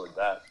feelings toward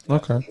that.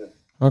 Okay. Sure.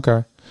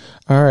 Okay.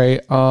 All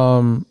right.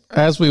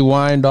 As we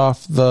wind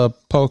off the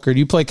poker, do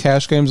you play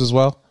cash games as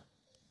well?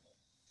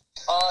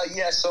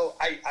 Yeah, so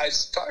I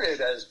started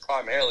as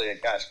primarily a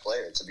cash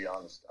player, to be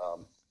honest,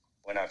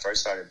 when I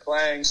first started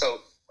playing.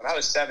 So when I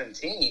was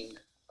 17,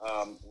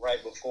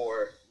 right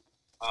before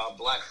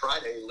Black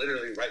Friday,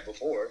 literally right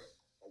before,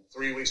 like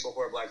 3 weeks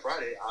before Black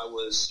Friday, I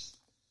was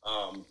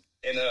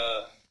in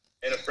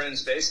a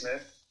friend's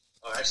basement.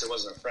 Actually, it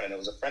wasn't a friend. It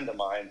was a friend of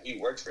mine. He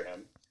worked for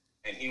him,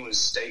 and he was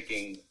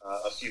staking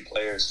a few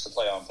players to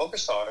play on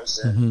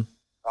PokerStars, and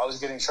I was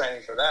getting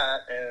training for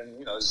that. And,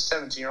 you know, as a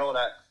 17-year-old,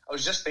 I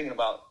was just thinking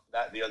about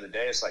that the other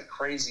day. It's like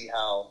crazy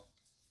how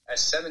at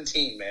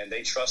 17, man,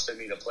 they trusted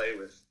me to play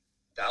with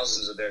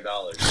thousands of their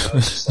dollars. You know,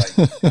 it's just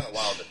like kind of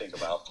wild to think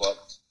about. But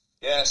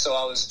yeah, so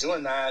I was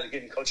doing that,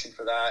 getting coaching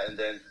for that, and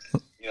then,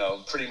 you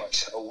know, pretty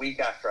much a week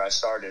after I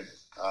started,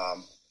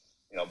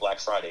 you know, Black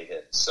Friday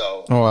hit.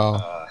 So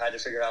had to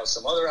figure out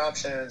some other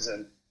options,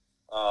 and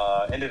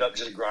ended up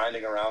just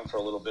grinding around for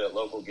a little bit,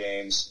 local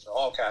games,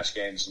 all cash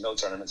games, no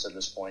tournaments at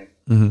this point.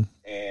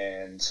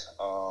 And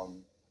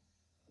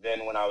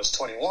then when I was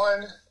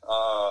 21,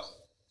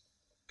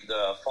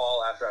 the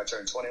fall after I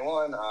turned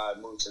 21, I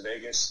moved to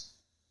Vegas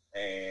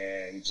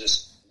and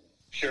just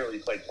purely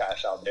played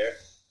cash out there.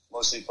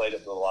 Mostly played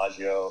at the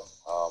Bellagio,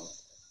 a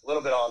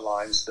little bit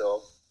online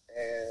still.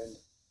 And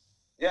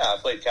yeah, I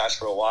played cash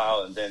for a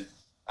while, and then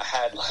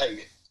I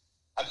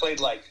played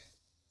like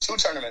 2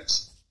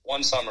 tournaments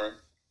one summer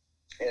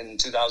in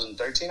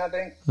 2013, I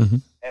think.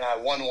 And I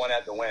won one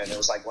at the Wynn. It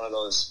was like one of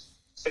those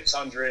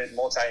 600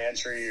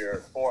 multi-entry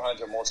or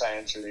 400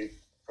 multi-entry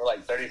for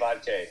like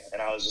 $35K.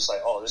 And I was just like,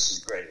 oh, this is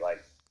great.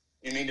 Like,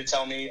 you mean to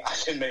tell me I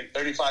can make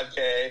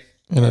 $35K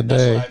in a day?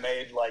 That's what I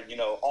made, like, you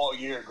know, all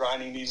year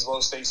grinding these low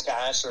stakes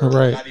cash, or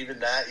not even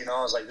that, you know.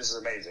 I was like, this is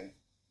amazing.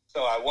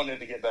 So I wanted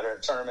to get better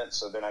at tournaments.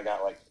 So then I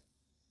got like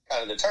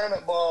kind of the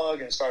tournament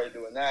bug and started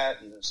doing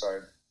that, and then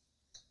started,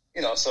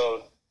 you know,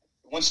 so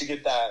once you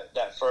get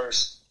that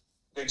first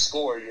big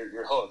score,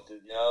 you're hooked, you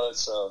know.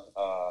 So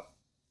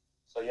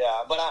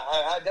yeah, but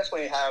I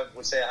definitely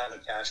would say I have a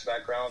cash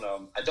background.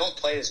 I don't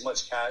play as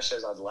much cash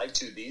as I'd like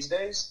to these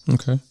days.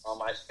 Okay.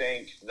 I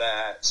think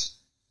that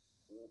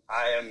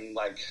I am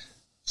like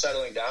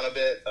settling down a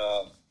bit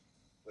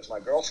with my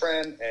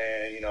girlfriend,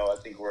 and, you know, I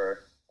think we're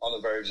on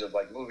the verge of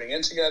like moving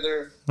in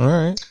together. All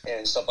right.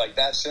 And stuff like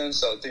that soon.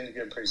 So things are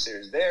getting pretty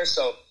serious there.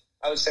 So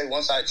I would say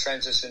once I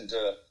transition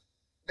to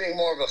being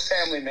more of a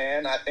family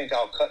man, I think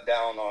I'll cut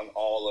down on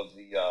all of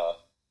the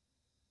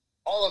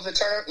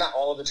tournament, not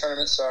all of the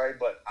tournaments, sorry,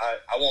 but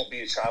I won't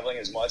be traveling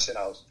as much, and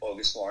I'll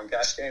focus more on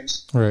cash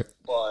games. Right.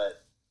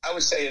 But I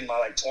would say in my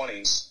like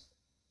 20s,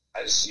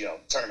 I just, you know,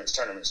 tournaments.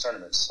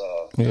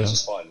 It was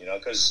just fun, you know,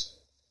 because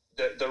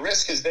the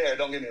risk is there.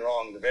 Don't get me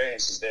wrong, the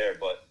variance is there,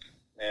 but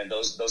man,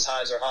 those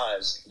highs are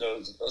highs.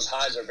 Those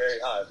highs are very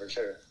high for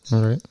sure.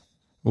 All right.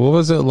 What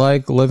was it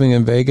like living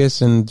in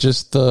Vegas and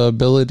just the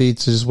ability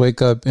to just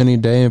wake up any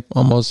day,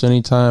 almost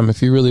any time?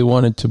 If you really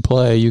wanted to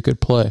play, you could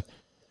play.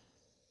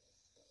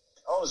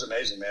 Oh, it was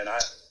amazing, man.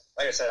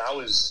 Like I said, I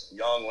was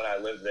young when I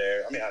lived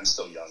there. I mean, I'm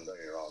still young, don't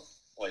get me wrong.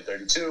 I'm only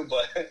 32,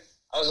 but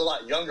I was a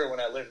lot younger when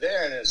I lived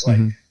there, and it's like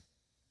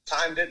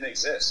time didn't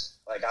exist.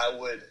 Like I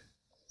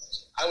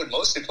would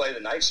mostly play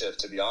the night shift,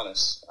 to be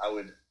honest. I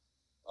would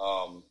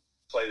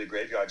play the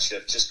graveyard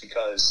shift just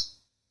because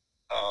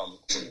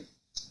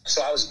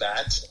so I was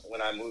backed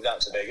when I moved out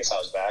to Vegas. I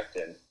was backed,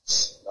 and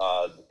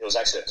it was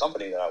actually a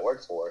company that I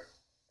worked for,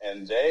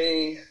 and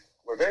they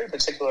were very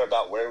particular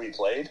about where we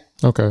played.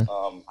 Okay.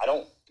 I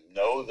don't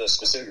know the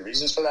specific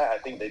reasons for that. I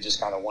think they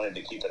just kind of wanted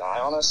to keep an eye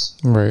on us,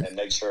 right, and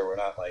make sure we're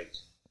not like,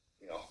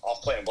 you know,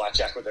 off playing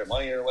blackjack with their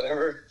money or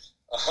whatever.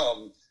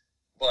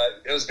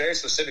 But it was very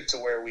specific to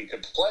where we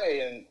could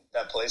play, and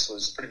that place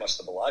was pretty much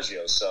the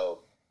Bellagio. So,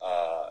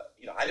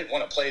 you know, I didn't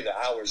want to play the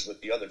hours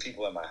with the other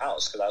people in my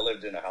house because I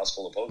lived in a house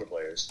full of poker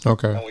players.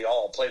 Okay. And we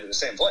all played at the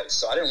same place.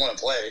 So I didn't want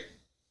to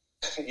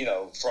play, you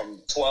know,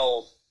 from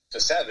 12 to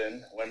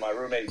 7 when my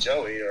roommate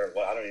Joey, or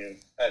well, I don't even,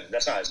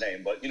 that's not his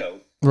name, but, you know,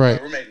 right,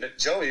 my roommate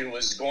Joey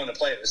was going to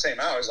play at the same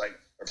hours, like,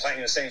 or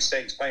playing the same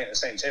stakes, playing at the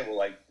same table.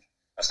 Like,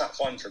 that's not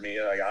fun for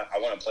me. Like, I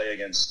want to play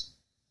against,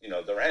 you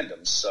know, the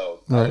randoms.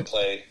 So I would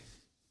play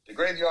the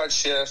graveyard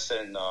shift,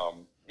 and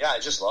yeah, I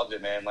just loved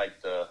it, man. Like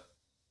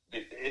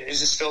it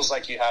just feels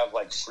like you have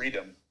like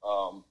freedom.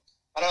 I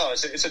don't know.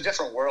 It's a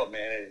different world,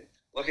 man.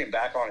 Looking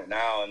back on it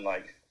now, and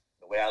like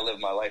the way I live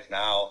my life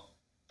now,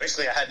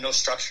 basically I had no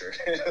structure.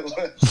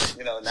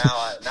 You know, now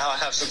I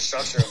have some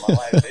structure in my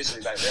life.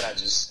 Basically back then I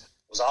just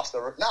was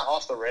not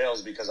off the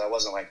rails because I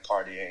wasn't like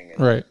partying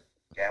and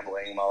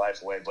gambling my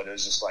life away, but it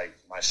was just like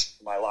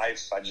my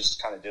life. I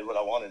just kind of did what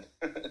I wanted.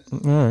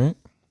 All right.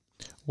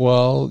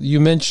 Well, you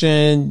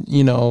mentioned,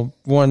 you know,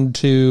 wanting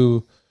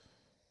to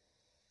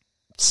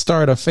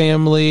start a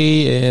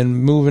family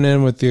and moving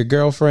in with your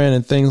girlfriend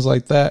and things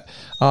like that.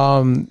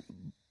 Can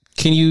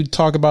can you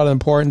talk about the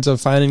importance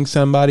of finding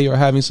somebody or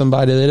having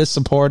somebody that is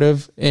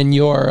supportive in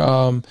your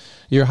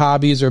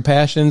hobbies or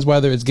passions,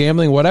 whether it's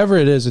gambling, whatever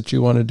it is that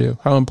you want to do?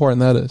 How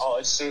important that is? Oh,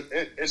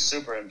 it's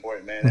super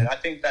important, man. And I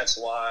think that's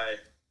why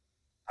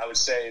I would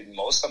say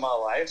most of my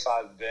life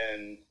I've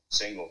been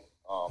single.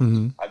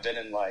 I've been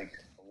in like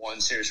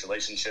one serious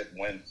relationship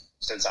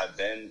since I've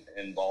been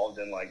involved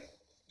in like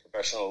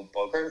professional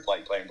poker,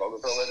 like playing poker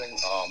for a living.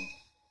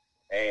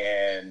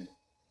 And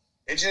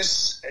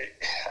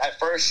at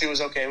first she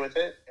was okay with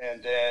it.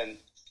 And then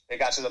it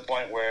got to the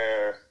point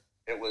where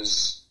it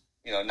was,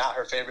 not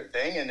her favorite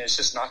thing, and it's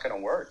just not going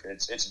to work.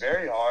 It's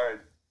very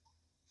hard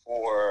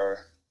for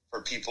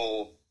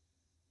people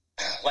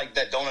like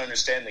that don't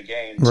understand the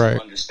game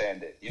to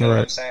understand it. You know what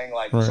I'm saying?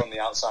 Like from the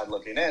outside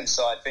looking in.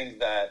 So I think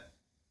that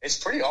it's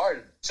pretty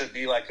hard to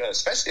be like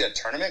especially a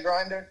tournament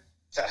grinder.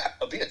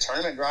 To be a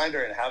tournament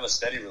grinder and have a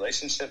steady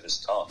relationship is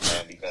tough,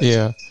 man, because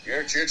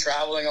you're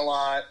traveling a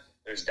lot.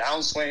 There's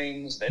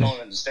downswings. They don't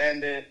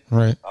understand it.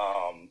 Right.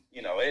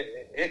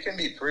 It can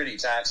be pretty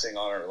taxing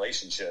on a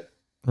relationship.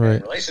 Right.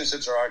 And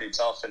relationships are already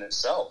tough in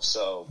itself.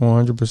 So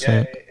 100%.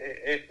 Yeah,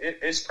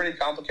 it's pretty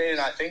complicated.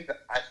 And I think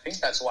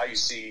that's why you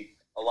see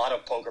a lot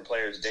of poker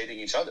players dating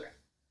each other.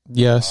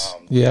 Yes. A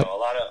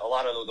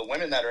lot of the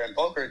women that are in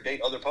poker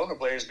date other poker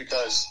players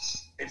because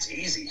it's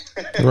easy.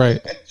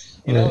 Right.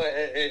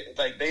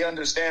 Like they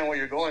understand what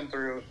you're going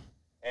through,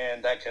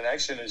 and that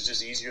connection is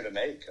just easier to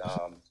make.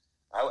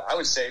 I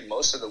would say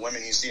most of the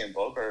women you see in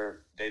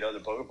poker date other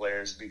poker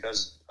players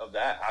because of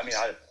that. I mean,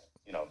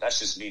 that's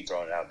just me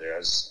throwing it out there.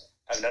 I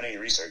haven't done any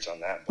research on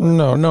that. But.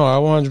 No, I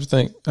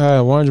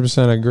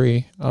 100%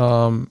 agree.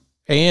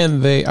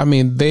 And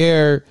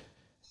they're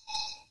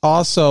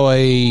also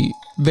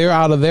they're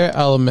out of their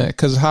element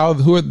because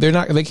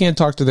they can't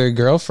talk to their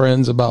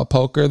girlfriends about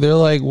poker. They're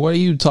like, what are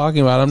you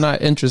talking about? I'm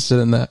not interested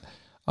in that.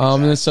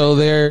 And so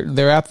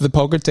they're at the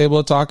poker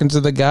table talking to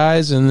the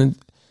guys, and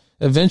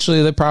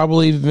eventually they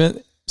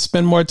probably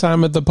spend more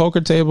time at the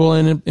poker table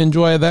and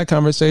enjoy that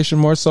conversation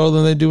more so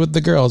than they do with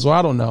the girls. Well,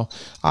 I don't know.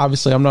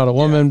 Obviously, I'm not a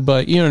woman,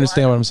 but you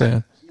understand what I'm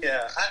saying.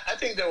 Yeah, I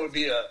think there would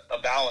be a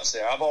balance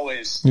there. I've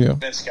always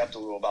been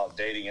skeptical about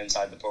dating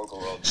inside the poker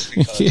world just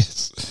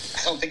because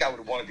I don't think I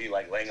would want to be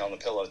like laying on the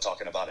pillow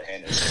talking about a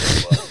hand.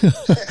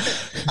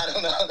 I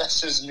don't know. That's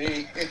just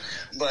me.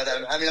 But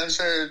I'm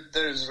sure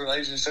there's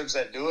relationships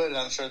that do it, and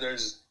I'm sure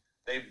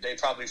they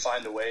probably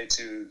find a way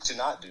to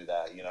not do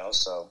that,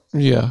 so.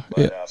 Yeah.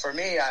 But for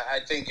me, I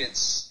think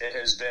it's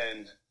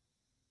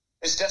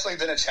definitely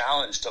been a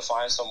challenge to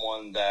find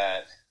someone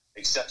that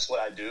accepts what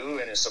I do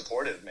and is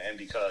supportive, man,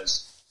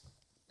 because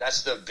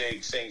that's the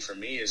big thing for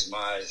me is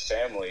my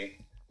family,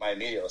 my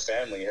immediate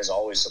family has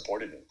always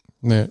supported me.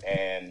 Yeah.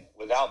 And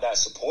without that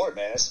support,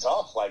 man, it's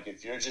tough. Like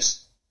if you're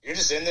just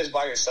in this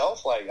by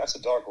yourself, like that's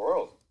a dark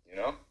world,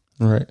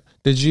 Right.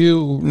 Did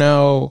you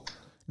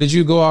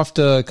go off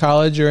to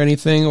college or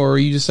anything, or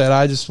you just said,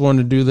 I just want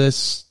to do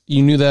this?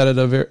 You knew that at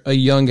a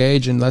young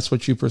age and that's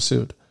what you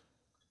pursued?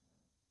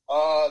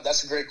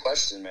 That's a great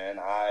question, man.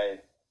 I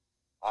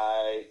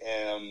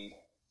am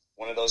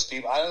one of those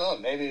people. I don't know.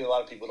 Maybe a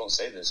lot of people don't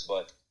say this,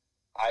 but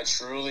I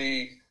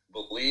truly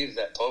believe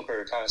that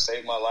poker kind of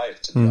saved my life,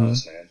 to be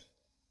honest, man.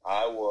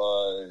 I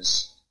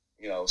was,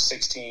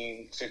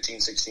 15,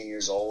 16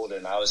 years old,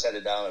 and I was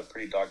headed down a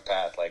pretty dark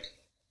path. Like,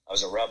 I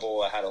was a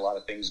rebel. I had a lot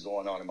of things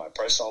going on in my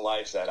personal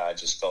life that I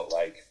just felt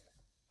like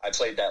I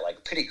played that,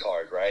 like, pity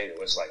card, right? It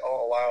was like,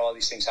 oh, wow, all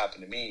these things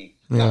happened to me.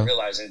 Not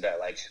realizing that,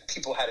 like,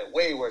 people had it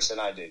way worse than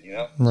I did,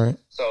 Right.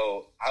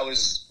 So I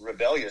was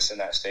rebellious in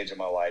that stage of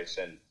my life,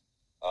 and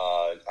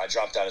I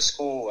dropped out of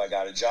school. I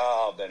got a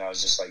job, and I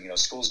was just like,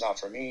 school's not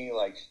for me.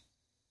 Like,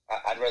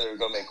 I'd rather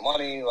go make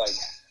money. Like,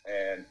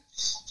 and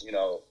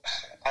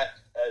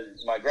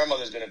my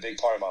grandmother's been a big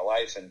part of my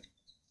life, and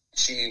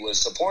she was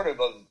supportive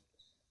of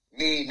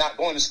me not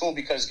going to school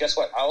because guess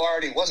what? I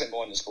already wasn't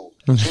going to school.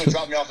 She would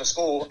drop me off at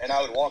school, and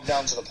I would walk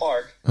down to the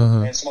park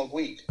and smoke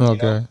weed.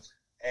 Okay.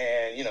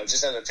 And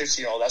just as a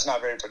 15-year-old, that's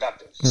not very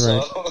productive.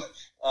 Right.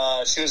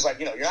 So she was like,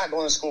 you're not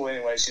going to school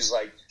anyway. She's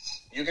like,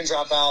 you can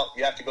drop out.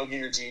 You have to go get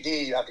your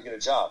GED. You have to get a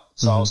job.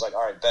 So I was like,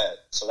 all right, bet.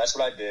 So that's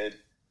what I did.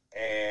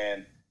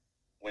 And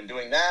when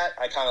doing that,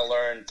 I kind of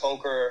learned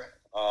poker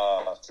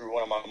through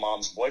one of my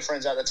mom's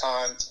boyfriends at the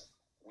time.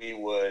 We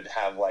would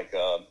have like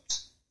a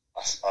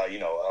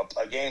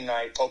game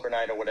night, poker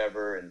night or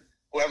whatever, and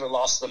whoever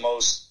lost the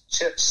most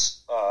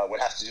chips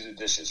would have to do the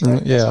dishes,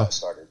 right? Yeah. That's how it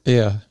started.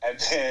 Yeah.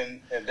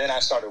 And then I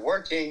started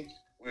working.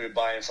 We would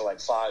buy in for like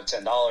 $5,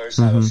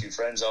 $10, have a few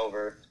friends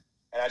over.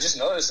 And I just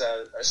noticed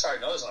I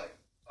started noticing like,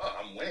 oh,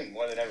 I'm winning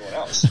more than everyone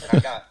else. And I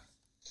got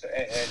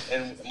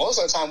and most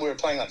of the time we were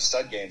playing like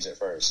stud games at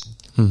first.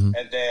 And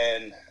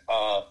then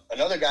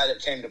another guy that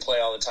came to play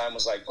all the time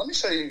was like, let me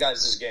show you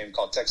guys this game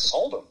called Texas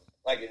Hold'em.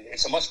 Like,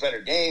 it's a much better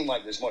game.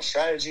 Like, there's more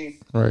strategy.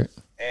 Right.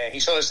 And he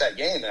showed us that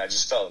game, and I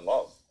just fell in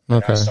love.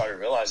 Okay. And I started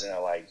realizing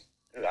that, like,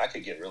 dude, I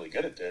could get really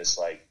good at this.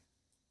 Like,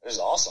 this is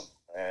awesome.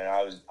 And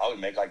I would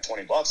make like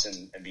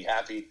 $20 and be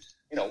happy,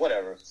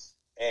 whatever.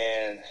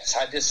 And so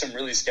I did some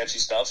really sketchy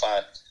stuff.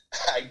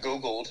 I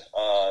Googled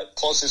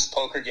closest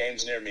poker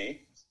games near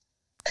me.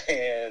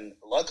 And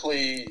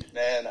luckily,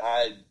 man,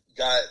 I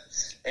got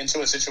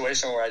into a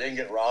situation where I didn't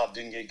get robbed,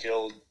 didn't get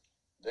killed,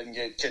 didn't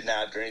get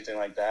kidnapped or anything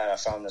like that. I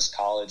found this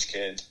college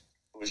kid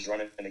who was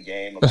running a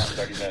game about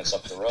 30 minutes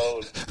up the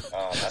road.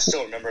 I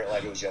still remember it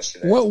like it was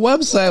yesterday. What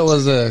website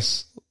was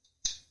this?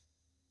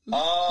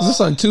 Is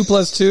this on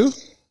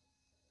 2+2?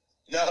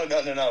 No.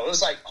 It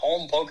was like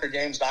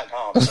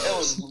homepokergames.com. It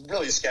was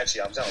really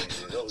sketchy. I'm telling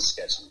you, dude. It was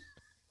sketchy.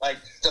 Like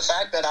the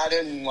fact that I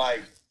didn't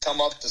like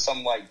come up to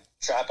some like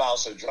trap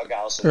house or drug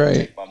house and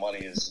take my money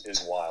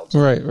is wild.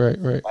 Right.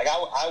 Like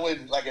I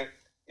would like if,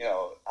 you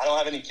know, I don't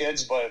have any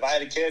kids, but if I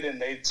had a kid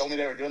and they told me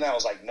they were doing that, I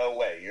was like, no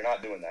way, you're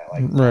not doing that.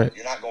 Like,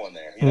 you're not going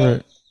there. You know?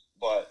 Right.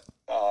 But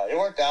it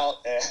worked out,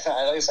 and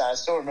like I said, I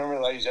still remember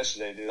it like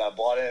yesterday, dude. I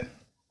bought in.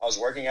 I was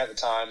working at the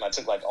time. I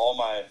took like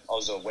I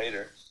was a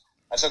waiter.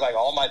 I took like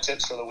all my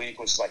tips for the week,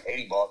 which is like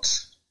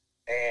 $80,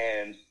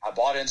 and I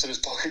bought into this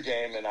poker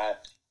game, and I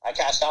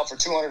cashed out for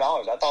 $200.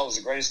 I thought it was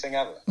the greatest thing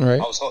ever. Right.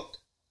 I was hooked.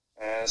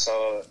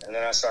 And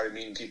then I started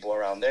meeting people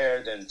around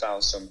there, then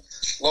found some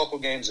local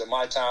games in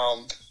my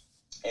town,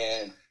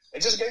 and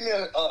it just gave me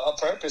a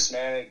purpose,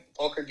 man.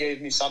 Poker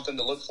gave me something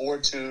to look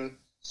forward to,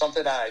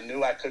 something that I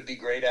knew I could be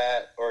great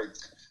at, or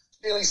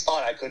at least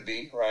thought I could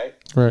be, right?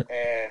 Right.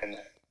 And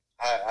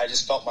I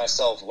just felt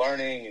myself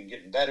learning and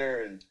getting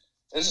better, and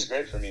this is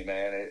great for me,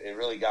 man. It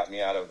really got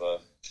me out of a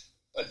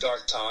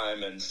dark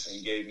time and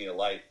gave me a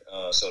light,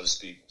 so to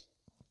speak.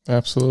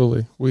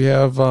 Absolutely. We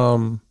have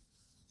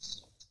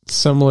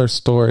similar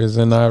stories,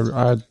 and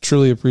I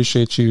truly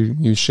appreciate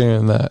you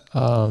sharing that.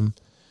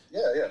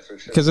 Yeah, for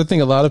sure. Because I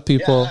think a lot of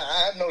people... Yeah,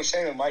 I have no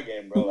shame in my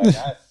game, bro. Like,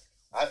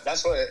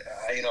 that's what,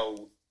 you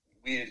know,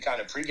 we had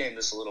kind of pre-gamed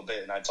this a little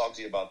bit, and I talked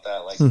to you about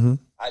that. Like,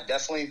 I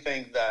definitely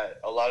think that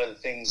a lot of the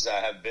things that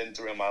I have been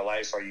through in my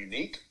life are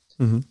unique,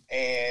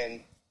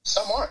 and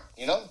some aren't,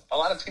 you know? A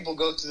lot of people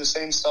go through the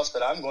same stuff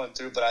that I'm going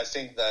through, but I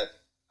think that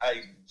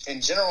I,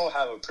 in general,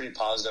 have a pretty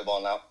positive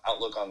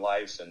outlook on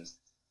life, and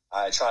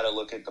I try to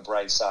look at the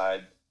bright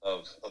side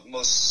of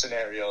most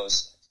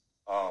scenarios.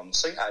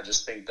 So, yeah, I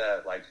just think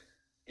that, like,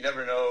 you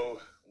never know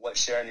what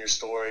sharing your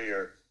story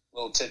or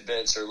little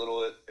tidbits or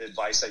little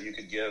advice that you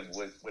could give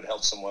would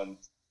help someone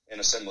in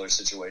a similar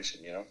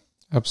situation, you know?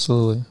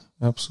 Absolutely.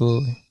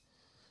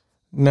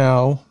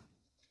 Now,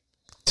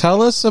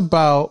 tell us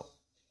about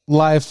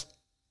life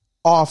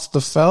off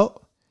the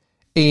felt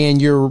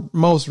and your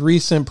most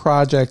recent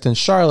project in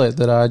Charlotte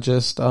that I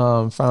just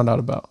found out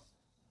about.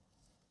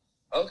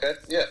 Okay,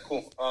 yeah,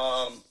 cool.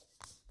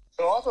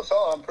 So off the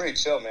felt, I'm pretty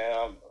chill, man.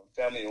 I'm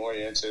family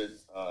oriented,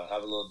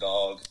 have a little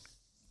dog.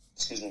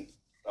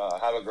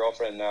 Have a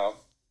girlfriend now.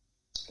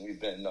 We've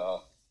been,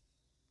 or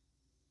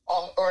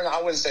I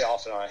wouldn't say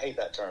off and on. I hate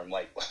that term.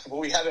 Like, but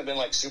we haven't been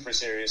like super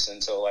serious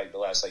until like the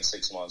last like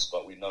 6 months.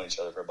 But we've known each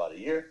other for about a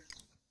year.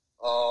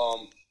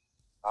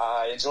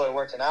 I enjoy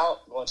working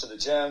out, going to the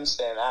gym,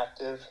 staying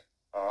active,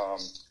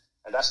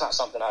 and that's not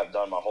something I've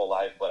done my whole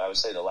life. But I would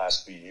say the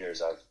last few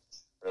years I've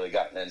really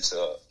gotten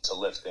into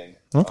lifting.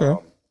 Okay,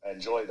 I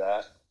enjoy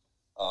that.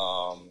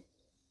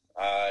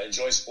 I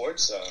enjoy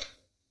sports.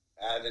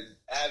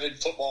 Avid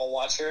football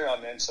watcher.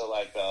 I'm into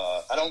like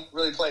I don't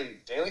really play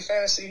daily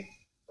fantasy,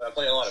 but I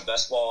play a lot of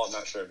best ball. I'm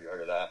not sure if you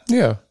heard of that.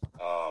 Yeah.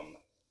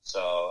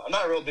 So I'm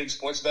not a real big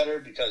sports bettor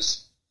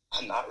because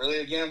I'm not really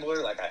a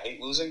gambler. Like I hate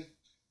losing.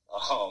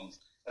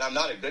 And I'm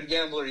not a good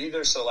gambler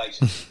either. So like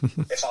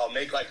if I'll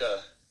make like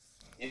a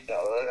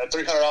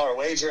 $300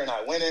 wager and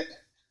I win it,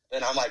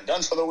 then I'm like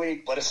done for the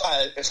week. But if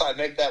I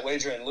make that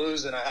wager and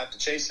lose, then I have to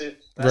chase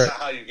it. That's not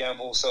how you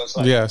gamble. So it's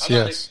like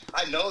yes.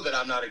 I know that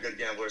I'm not a good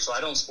gambler, so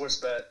I don't sports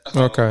bet.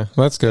 Okay,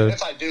 that's good.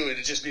 If I do,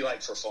 it'd just be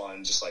like for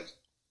fun, just like,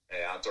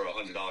 hey, I'll throw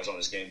 $100 on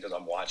this game because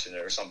I'm watching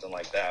it or something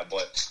like that.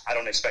 But I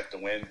don't expect to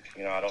win.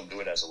 You know, I don't do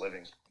it as a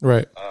living.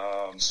 Right.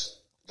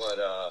 But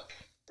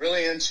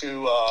really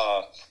into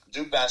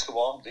Duke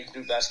basketball. Big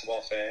Duke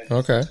basketball fan.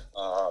 Okay.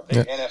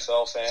 Big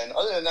NFL fan.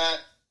 Other than that,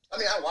 I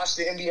mean, I watch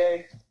the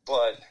NBA,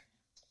 but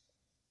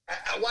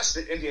I watch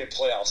the NBA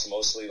playoffs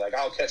mostly. Like,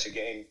 I'll catch a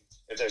game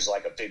if there's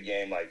like a big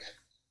game, like,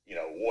 you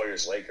know,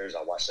 Warriors, Lakers.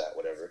 I'll watch that,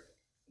 whatever.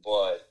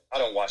 But I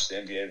don't watch the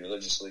NBA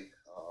religiously.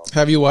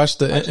 Have you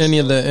watched any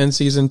of the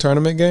in-season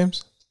tournament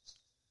games?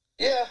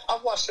 Yeah,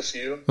 I've watched a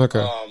few.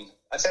 Okay.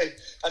 I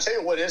tell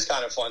you what is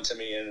kind of fun to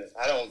me, and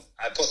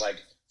I put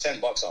like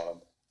 $10 on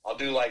them. I'll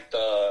do like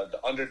the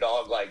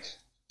underdog like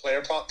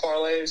player prop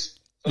parlays.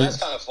 So that's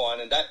kind of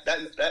fun, and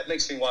that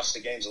makes me watch the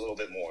games a little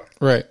bit more.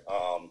 Right.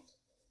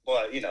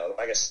 But, you know,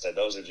 like I said,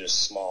 those are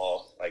just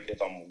small. Like,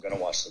 if I'm going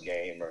to watch the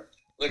game or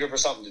looking for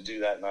something to do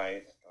that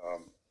night,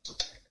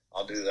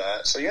 I'll do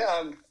that. So, yeah,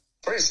 I'm a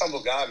pretty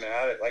simple guy,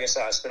 man. Like I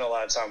said, I spend a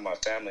lot of time with my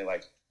family.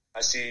 Like,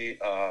 I see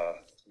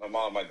my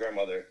mom and my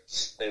grandmother,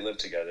 they live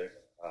together.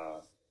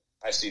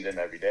 I see them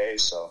every day.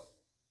 So,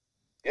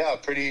 yeah,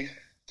 pretty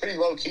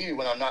low-key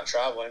when I'm not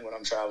traveling. When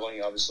I'm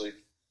traveling, obviously,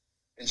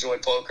 enjoy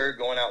poker,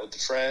 going out with the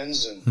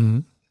friends,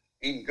 and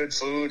eating good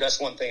food.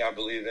 That's one thing I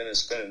believe in is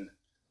spending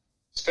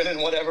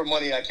spending whatever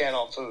money I can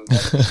on food.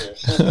 That's for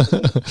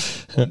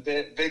sure.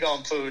 big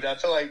on food. I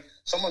feel like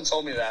someone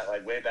told me that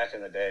like way back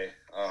in the day.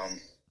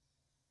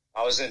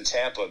 I was in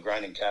Tampa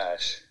grinding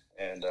cash,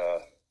 and I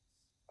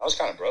was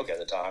kind of broke at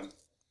the time.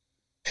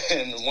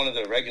 And one of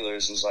the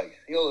regulars was like,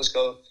 "Yo, let's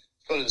go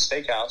to the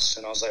steakhouse."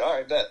 And I was like, "All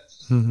right, bet."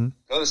 Mm-hmm.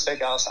 Go to the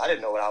steakhouse. I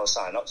didn't know what I was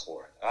signing up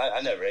for.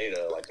 I never ate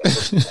a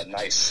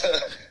nice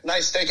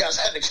nice steakhouse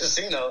at the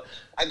casino.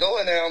 I go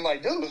in there. I'm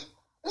like, dude,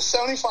 it's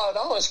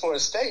 $75 for a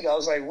steak. I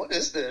was like, what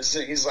is this?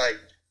 And he's like,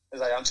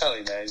 I'm telling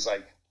you, man. He's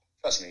like,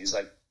 trust me. He's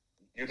like,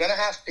 you're gonna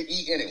have to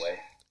eat anyway,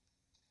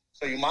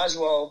 so you might as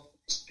well,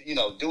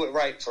 do it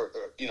right for,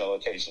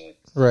 occasionally.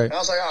 Right. And I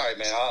was like, all right,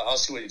 man. I'll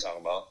see what you're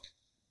talking about.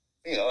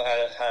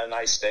 Had a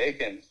nice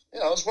steak, and it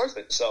was worth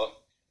it. So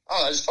I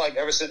don't know. I just feel like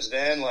ever since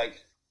then, like,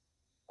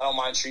 I don't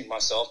mind treating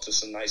myself to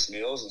some nice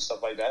meals and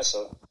stuff like that.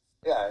 So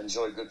yeah, I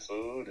enjoy good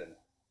food, and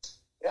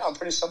yeah, I'm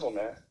pretty simple,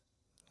 man.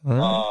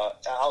 Right.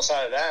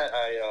 Outside of that,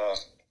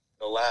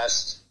 the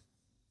last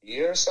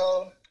year or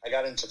so, I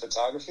got into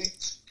photography.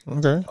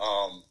 Okay.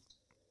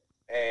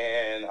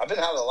 And I've been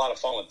having a lot of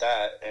fun with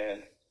that.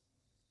 And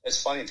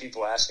it's funny,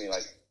 people ask me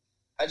like,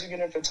 how'd you get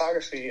into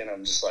photography? And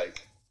I'm just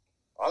like,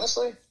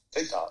 honestly,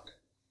 TikTok.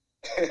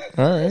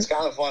 All right. It's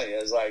kind of funny.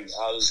 It's like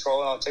I was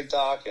scrolling on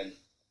TikTok, and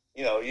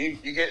you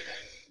get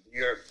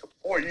your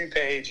For You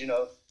page.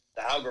 The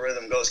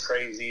algorithm goes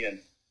crazy,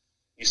 and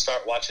you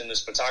start watching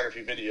this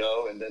photography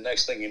video, and the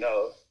next thing you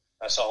know,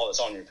 that's all that's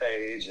on your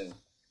page. And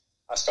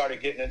I started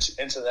getting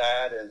into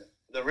that, and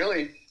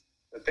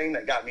the thing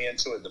that got me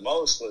into it the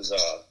most was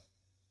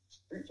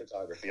street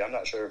photography. I'm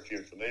not sure if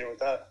you're familiar with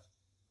that.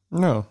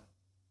 No.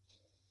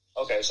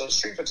 Okay, so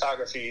street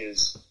photography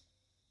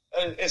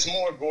it's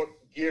more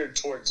geared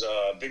towards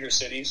bigger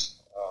cities,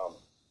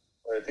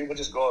 where people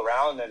just go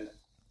around and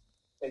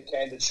take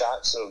candid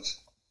shots of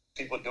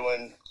people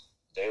doing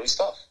daily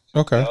stuff.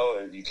 Okay.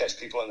 You catch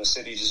people in the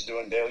city just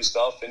doing daily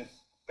stuff, and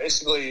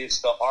basically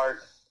it's the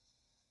art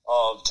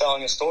of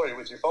telling a story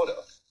with your photo.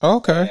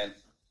 Okay.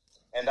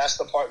 And that's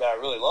the part that I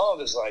really love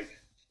is like,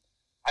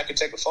 I could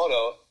take a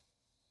photo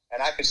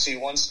and I could see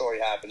one story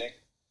happening,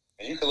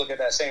 and you could look at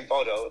that same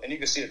photo and you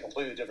could see a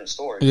completely different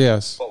story.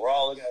 Yes. But we're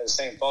all looking at the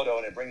same photo,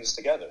 and it brings us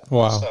together.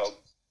 Wow. So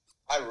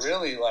I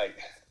really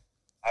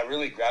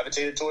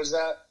gravitated towards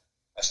that.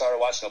 I started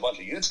watching a bunch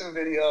of YouTube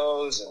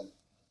videos and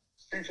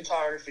street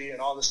photography and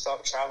all this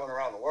stuff, traveling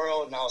around the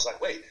world. And I was like,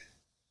 wait,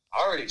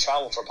 I already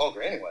traveled for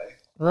poker anyway.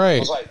 Right. I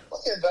was like,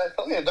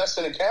 let me invest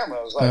in a camera.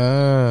 I was like,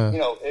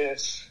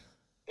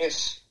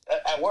 if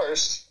at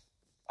worst,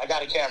 I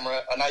got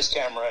a nice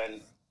camera,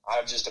 and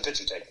I'm just a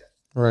picture taker.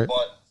 Right.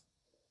 But,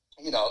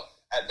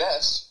 at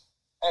best,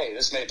 hey,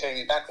 this may pay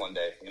me back one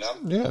day,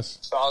 Yes.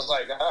 So I was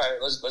like, all right,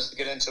 let's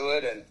get into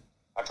it. And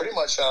I pretty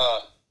much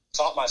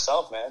taught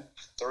myself, man,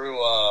 through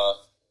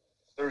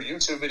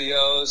YouTube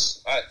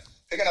videos.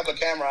 Picking up a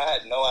camera, I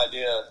had no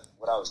idea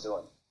what I was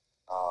doing.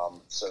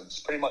 So it's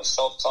pretty much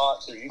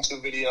self-taught through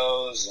YouTube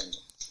videos. And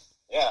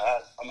yeah,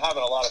 I'm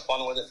having a lot of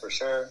fun with it for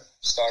sure.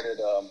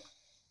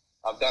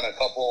 I've done a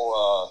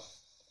couple,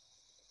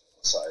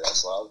 sorry,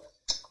 that's loud.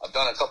 I've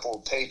done a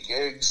couple paid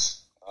gigs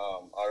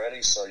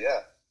already. So yeah,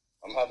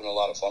 I'm having a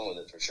lot of fun with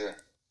it for sure.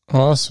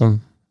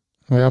 Awesome.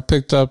 Yeah, I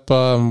picked up,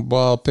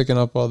 while picking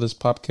up all this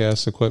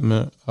podcast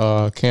equipment,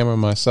 camera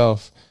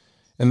myself.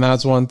 And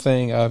that's one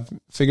thing. I've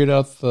figured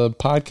out the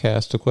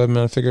podcast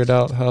equipment. I figured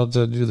out how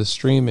to do the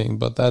streaming,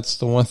 but that's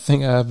the one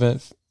thing I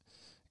haven't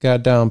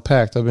got down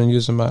packed. I've been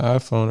using my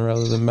iPhone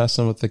rather than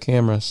messing with the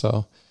camera.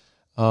 So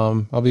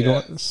I'll be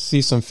going to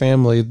see some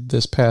family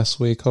this past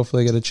week.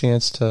 Hopefully I get a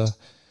chance to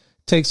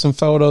take some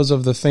photos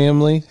of the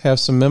family, have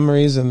some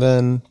memories, and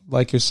then,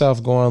 like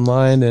yourself, go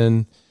online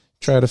and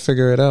try to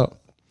figure it out.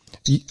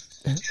 Yeah,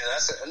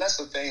 that's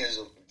the thing is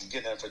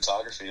getting in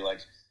photography. Like,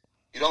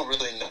 you don't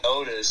really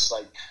notice,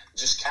 like,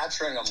 just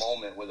capturing a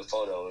moment with a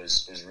photo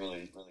is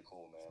really, really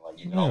cool, man. Like,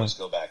 you can always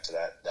go back to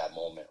that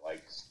moment.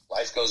 Like,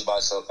 life goes by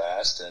so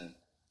fast, and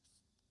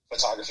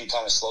photography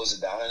kind of slows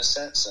it down in a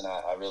sense, and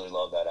I really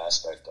love that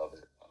aspect of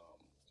it.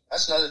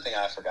 That's another thing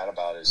I forgot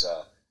about is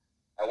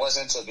I was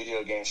into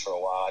video games for a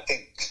while. I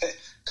think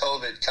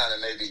COVID kind of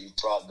maybe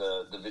brought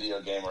the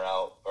video gamer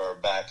out or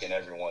back in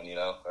everyone,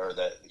 or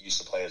that used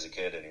to play as a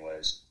kid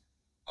anyways.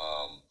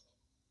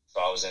 So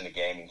I was into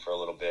gaming for a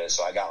little bit.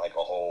 So I got like a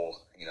whole,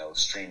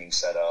 streaming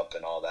setup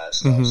and all that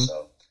stuff.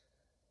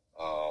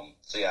 Mm-hmm.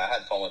 So yeah, I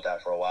had fun with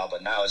that for a while,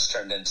 but now it's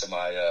turned into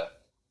my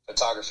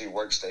photography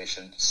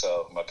workstation.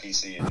 So my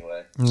PC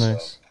anyway.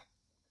 Nice.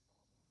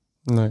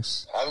 So,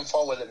 nice. Having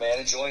fun with it, man.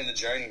 Enjoying the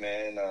journey,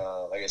 man.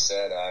 Like I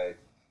said, I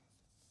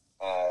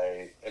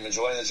am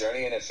enjoying the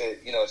journey, and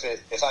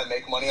if I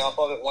make money off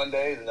of it one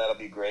day, then that'll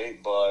be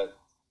great. But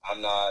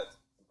I'm not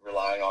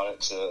relying on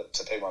it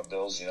to pay my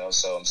bills,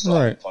 So I'm still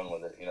having fun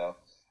with it, And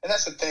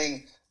that's the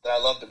thing that I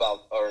loved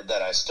about, or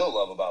that I still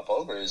love about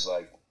poker is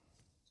like,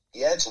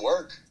 yeah, it's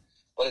work,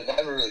 but it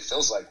never really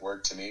feels like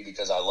work to me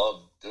because I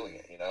love doing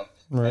it,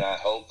 Right. And I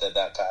hope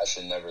that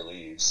passion never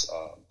leaves.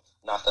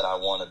 Not that I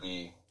want to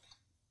be,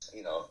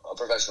 a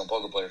professional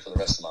poker player for the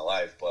rest of my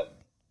life, but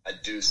I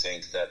do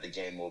think that the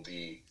game will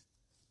be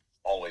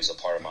always a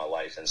part of my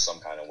life in some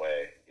kind of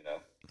way, you know?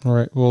 All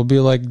right. Well, it'll be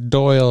like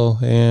Doyle,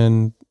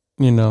 and,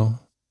 you know,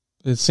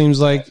 it seems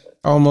like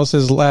almost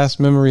his last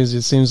memories,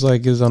 it seems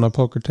like, is on a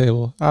poker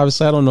table.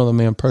 Obviously, I don't know the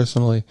man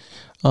personally.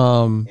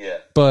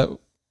 But,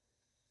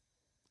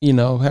 you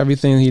know,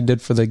 everything he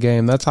did for the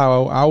game, that's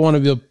how I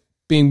want to be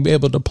being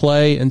able to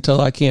play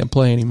until I can't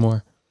play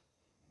anymore.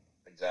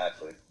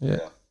 Exactly.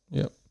 Yeah.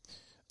 Yep.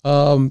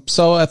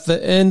 So at the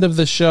end of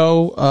the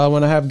show,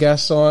 when I have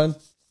guests on,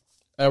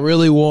 I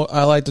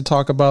like to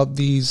talk about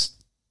these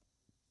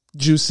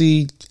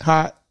juicy,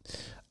 hot,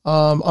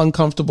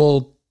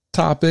 uncomfortable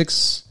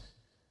topics.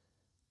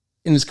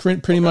 And it's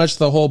pretty much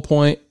the whole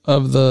point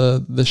of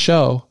the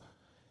show,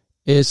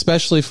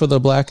 especially for the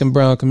Black and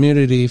brown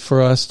community,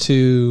 for us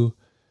to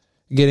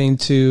get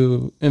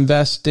into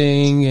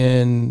investing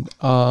in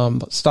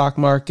stock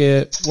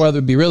market, whether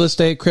it be real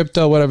estate,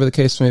 crypto, whatever the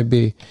case may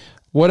be.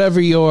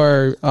 Whatever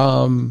your,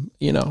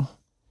 you know,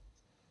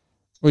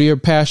 where your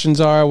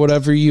passions are,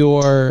 whatever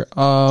your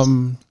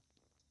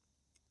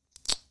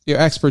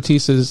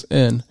expertise is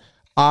in.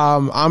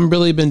 I'm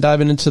really been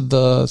diving into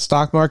the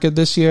stock market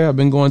this year. I've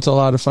been going to a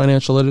lot of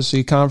financial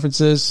literacy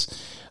conferences.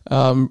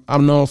 I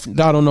don't know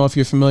if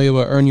you're familiar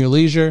with Earn Your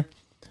Leisure,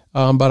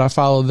 but I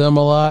follow them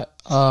a lot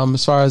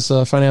as far as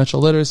financial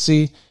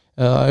literacy.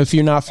 If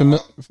you're not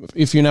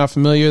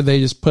familiar, they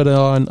just put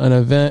on an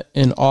event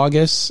in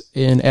August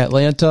in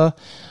Atlanta.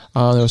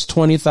 There was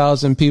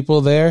 20,000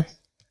 people there,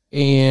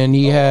 and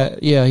he had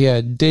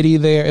Diddy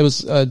there. It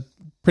was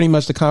pretty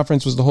much the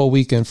conference was the whole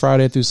weekend,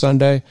 Friday through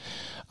Sunday.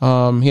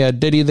 He had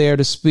Diddy there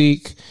to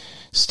speak.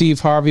 Steve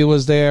Harvey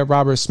was there.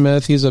 Robert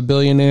Smith, he's a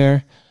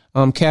billionaire.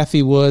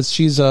 Kathy Woods,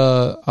 she's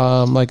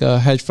like a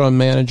hedge fund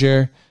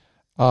manager.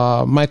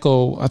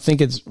 Michael, I think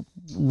it's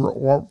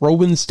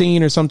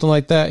Robenstein or something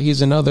like that.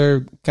 He's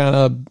another kind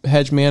of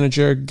hedge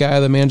manager guy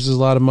that manages a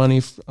lot of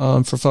money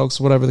for folks,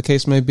 whatever the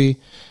case may be.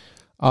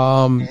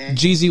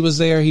 Jeezy was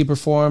there. He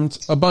performed.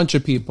 A bunch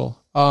of people.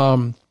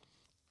 But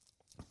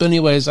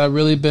anyways, I've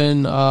really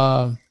been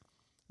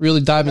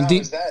really diving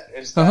deep. Is that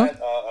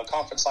a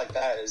conference like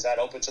that? Is that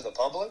open to the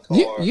public?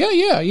 Or?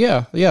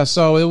 Yeah.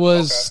 So it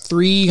was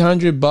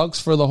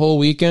 $300 for the whole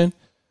weekend.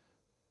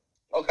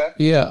 Okay.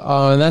 Yeah,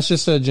 and that's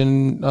just a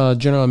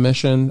general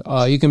admission.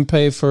 You can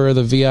pay for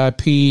the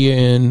VIP,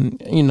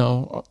 and you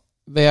know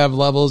they have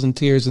levels and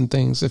tiers and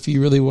things if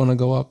you really want to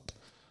go up.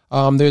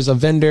 There's a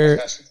vendor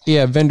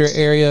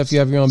area if you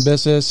have your own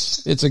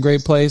business. It's a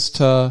great place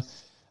to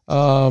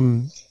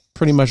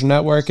pretty much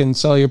network and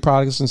sell your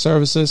products and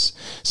services.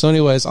 So,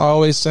 anyways, I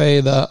always say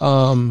that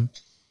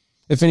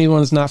if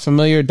anyone's not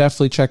familiar,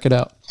 definitely check it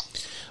out.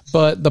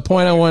 But the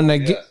point I wanted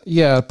to get,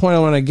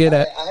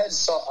 at, I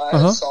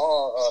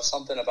saw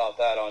something about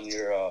that on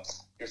your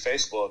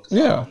Facebook.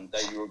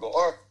 That you were going,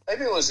 or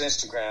maybe it was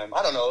Instagram.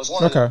 I don't know. It was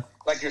one of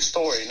like your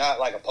story, not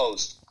like a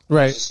post.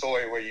 Right. It was a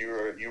story where you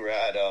were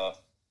at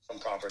some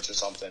conference or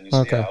something.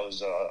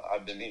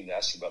 I've been meaning to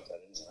ask you about that.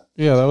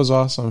 Yeah, that was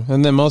awesome.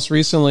 And then most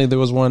recently there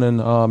was one in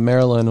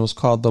Maryland. It was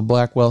called the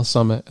Black Wealth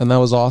Summit, and that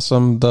was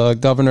awesome. The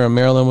governor of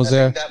Maryland was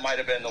there. That might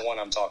have been the one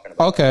I'm talking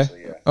about. Okay.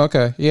 Actually, yeah.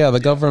 Okay. Yeah, the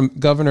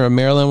governor of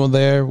Maryland was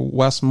there,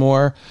 Wes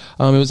Moore.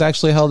 It was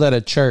actually held at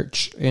a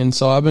church, and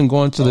so I've been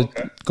going to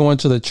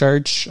the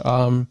church.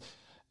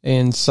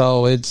 And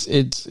so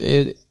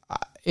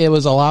it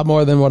was a lot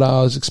more than what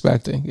I was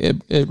expecting.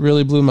 It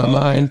really blew my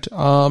mind.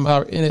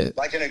 Like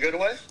in a good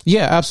way?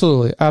 Yeah,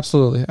 absolutely.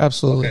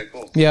 Okay,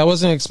 cool. Yeah, I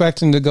wasn't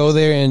expecting to go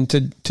there and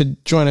to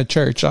join a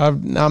church.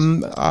 I'm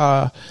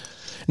not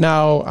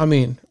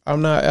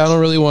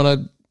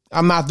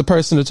the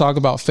person to talk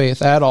about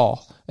faith at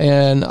all.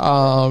 And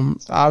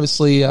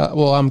obviously,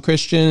 I'm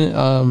Christian.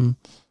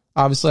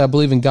 Obviously I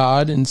believe in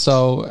God, and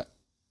so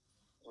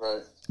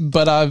right.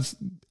 But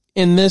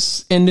in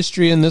this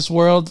industry, in this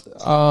world,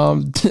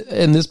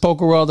 in this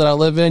poker world that I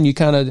live in, you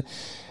kind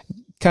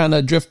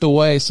of drift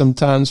away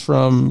sometimes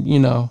from,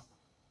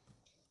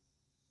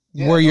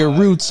 where your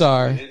roots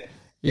are.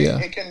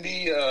 It can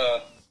be,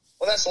 well,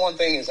 that's the one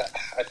thing is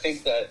I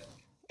think that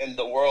in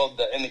the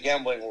world, in the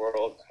gambling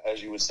world,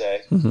 as you would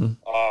say,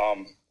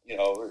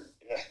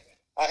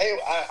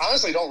 I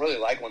honestly don't really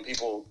like when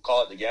people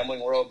call it the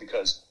gambling world,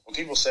 because when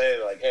people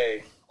say like,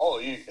 hey,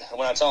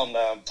 when I tell them that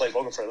I play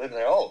poker for a living,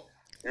 they're,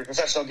 you're a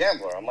professional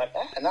gambler. I'm like,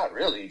 not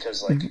really,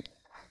 because like,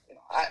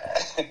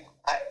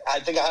 I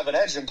think I have an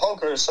edge in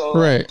poker, so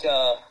right.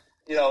 And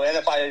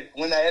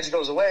when that edge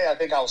goes away, I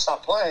think I'll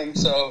stop playing.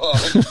 So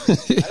I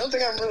don't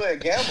think I'm really a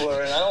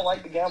gambler, and I don't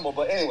like to gamble.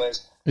 But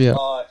anyways, in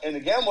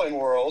the gambling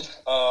world,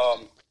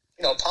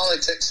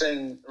 politics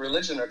and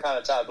religion are kind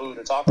of taboo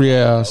to talk about.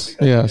 Because it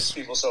gets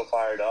people so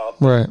fired up.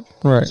 Right.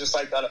 It's just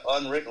like that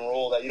unwritten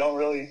rule that you don't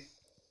really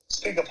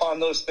speak upon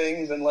those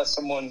things unless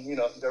someone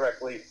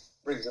directly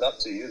brings it up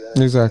to you.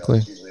 Then exactly.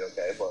 It's usually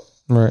okay. But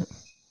right.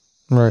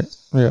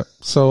 Yeah.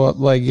 So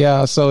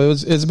so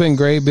it's been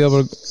great to be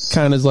able to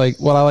kind of like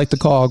what I like to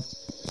call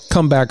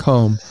come back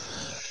home.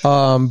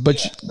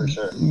 For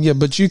sure.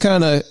 But you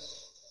kind of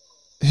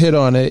hit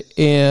on it,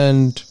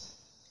 and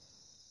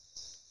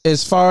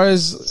as far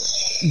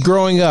as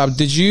growing up,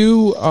 did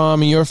you,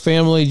 in your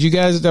family, did you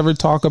guys ever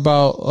talk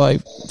about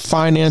like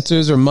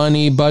finances or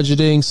money,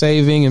 budgeting,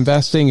 saving,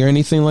 investing, or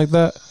anything like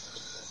that?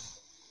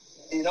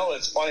 You know,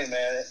 it's funny,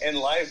 man. In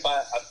life,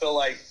 I feel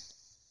like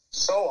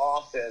so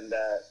often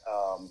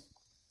that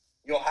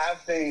you'll have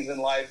things in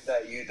life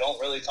that you don't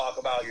really talk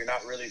about, you're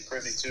not really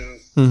privy to,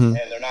 and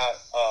they're not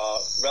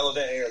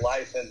relevant in your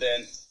life. And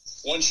then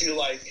once you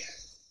like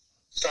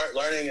start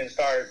learning and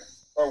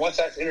or once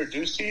that's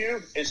introduced to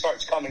you, it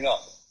starts coming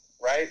up,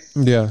 right?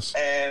 Yes.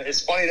 And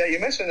it's funny that you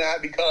mentioned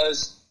that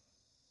because,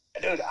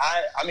 dude,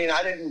 I mean,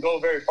 I didn't go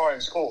very far in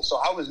school, so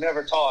I was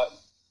never taught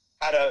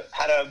how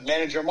to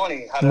manage your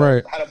money, how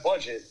to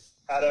budget,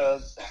 how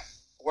to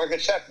work a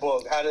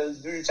checkbook, how to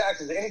do your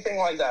taxes, anything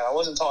like that. I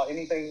wasn't taught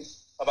anything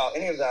about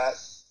any of that.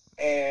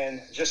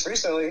 And just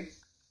recently,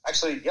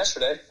 actually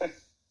yesterday,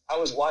 I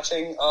was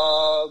watching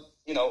a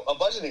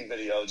budgeting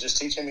video just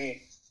teaching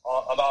me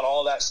about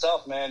all that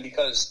stuff, man,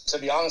 because to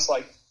be honest,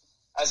 like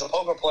as a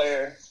poker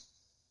player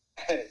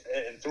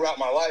throughout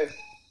my life,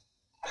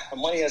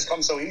 money has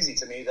come so easy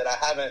to me that I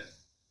haven't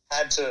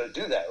had to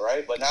do that,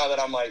 right? But now that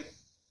I'm like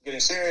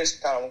getting serious,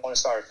 kind of want to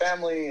start a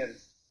family and,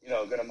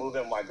 going to move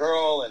in with my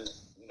girl and,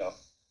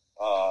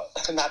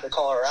 not to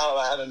call her out,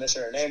 I haven't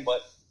mentioned her name,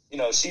 but,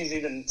 she's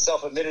even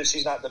self-admitted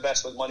she's not the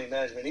best with money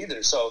management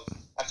either. So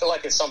I feel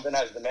like it's something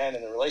that's demand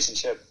in the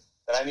relationship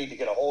that I need to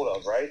get a hold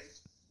of, right?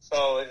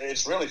 So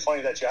it's really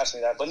funny that you asked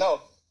me that. But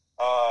no,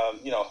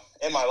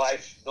 in my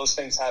life, those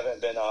things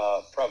haven't been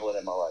prevalent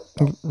in my life.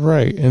 No.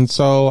 Right. And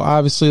so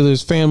obviously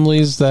there's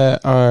families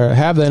that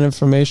have that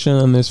information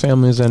and there's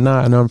families that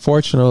not. And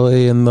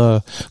unfortunately in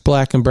the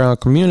black and brown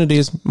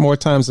communities, more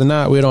times than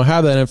not, we don't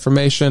have that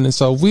information. And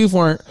so if we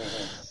weren't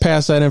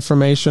pass that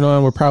information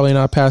on, we're probably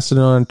not passing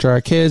it on to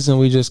our kids, and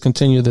we just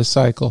continue this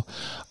cycle.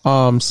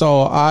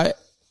 So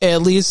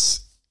at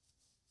least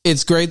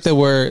it's great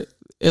that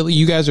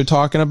you guys are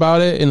talking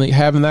about it and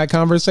having that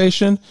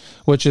conversation,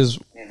 which is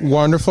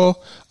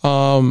wonderful.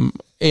 And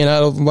I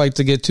don't like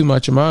to get too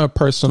much of my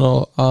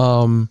personal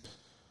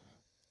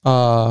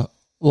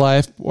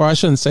life, or I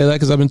shouldn't say that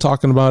because I've been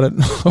talking about it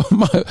on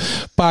my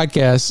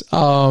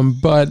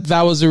podcast. But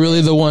that was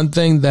really the one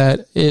thing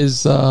that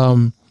is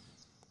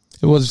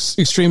it was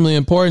extremely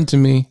important to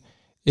me,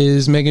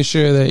 is making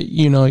sure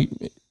that,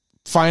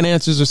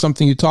 finances are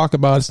something you talk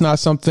about. It's not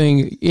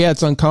something,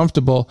 it's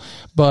uncomfortable,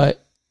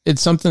 but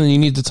it's something that you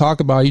need to talk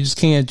about. You just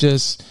can't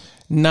just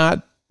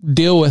not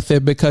deal with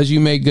it because you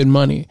make good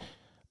money.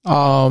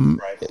 Right.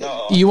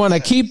 No, you want to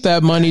keep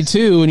that money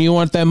too, and you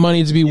want that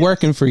money to be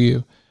working for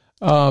you.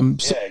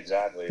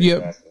 Exactly. Yeah.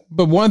 Exactly.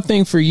 But one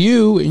thing for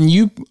you, and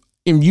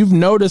you've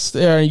noticed,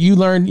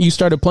 you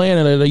started playing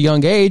it at a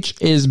young age,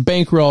 is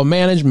bankroll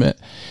management.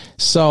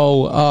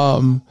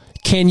 So,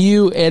 can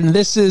you, and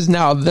that's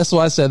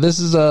why I said this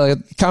is a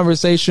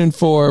conversation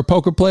for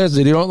poker players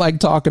that you don't like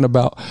talking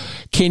about.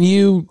 Can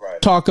you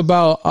talk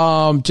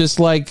about, just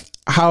like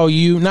how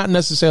you, not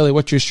necessarily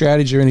what your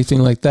strategy or anything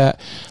like that,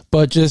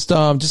 but just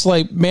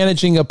like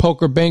managing a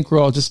poker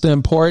bankroll, just the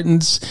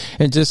importance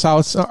and just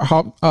how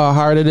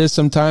hard it is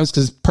sometimes,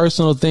 because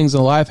personal things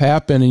in life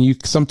happen and you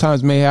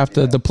sometimes may have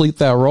to deplete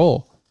that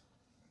roll.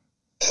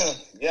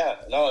 Yeah,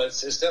 no,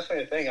 it's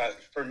definitely a thing.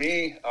 For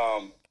me,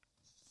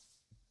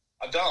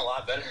 I've done a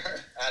lot better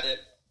at it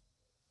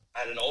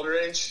at an older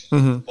age,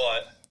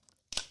 but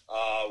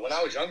when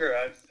I was younger,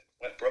 I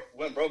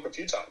went broke a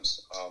few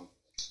times.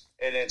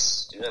 And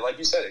it's, like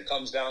you said, it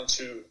comes down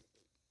to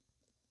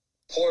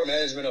poor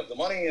management of the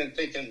money and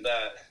thinking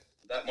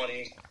that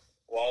money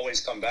will always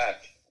come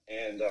back.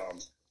 And,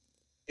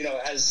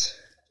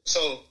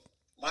 so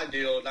my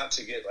deal, not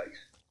to get like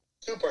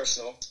too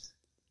personal,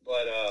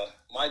 but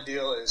my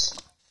deal is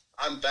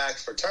I'm back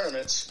for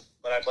tournaments,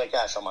 but I play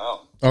cash on my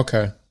own.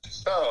 Okay.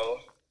 So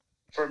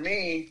for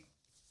me,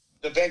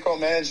 the bankroll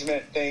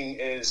management thing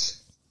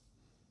is,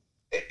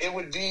 it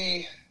would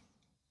be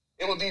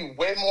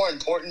way more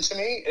important to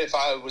me if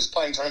I was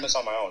playing tournaments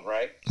on my own,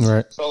 right?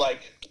 Right. So like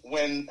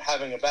when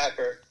having a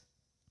backer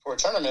for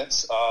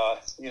tournaments,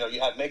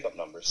 you have makeup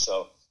numbers.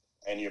 So,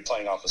 and you're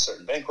playing off a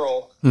certain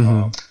bankroll.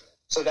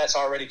 So that's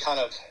already kind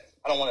of,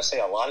 I don't want to say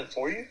allotted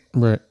for you,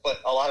 right? But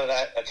a lot of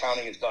that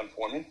accounting is done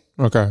for me.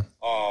 Okay.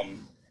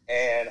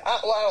 And I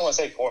don't want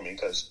to say for me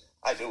because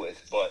I do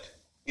it, but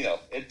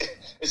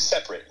it's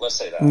separate. Let's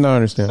say that. No, I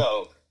understand.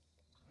 So,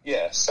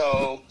 yeah.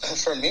 So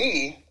for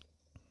me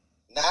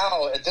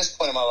now, at this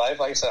point in my life,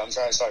 like I said, I'm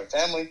trying to start a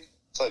family.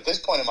 So at this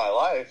point in my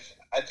life,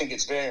 I think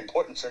it's very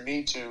important for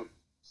me to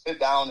sit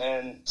down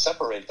and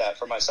separate that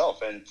for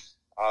myself. And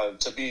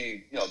to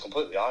be,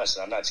 completely honest,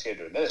 and I'm not scared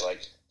to admit it,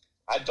 like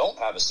I don't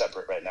have a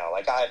separate right now.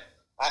 Like I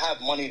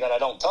have money that I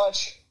don't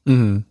touch,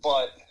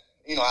 but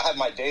I have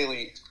my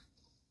daily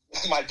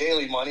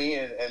money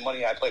and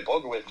money I play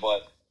poker with.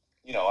 But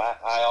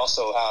I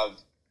also have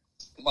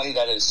money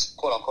that is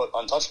quote unquote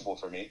untouchable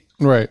for me.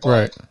 Right. But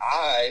right.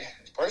 I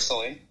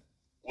personally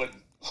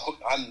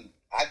I'm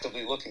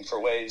actively looking for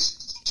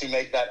ways to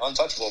make that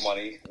untouchable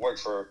money work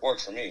for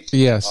me.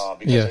 Yes.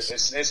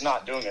 Because it's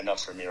not doing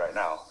enough for me right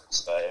now,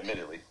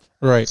 admittedly.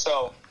 Right.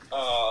 So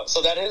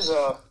So that is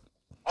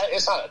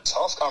it's not a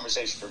tough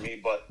conversation for me,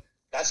 but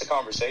that's a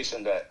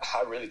conversation that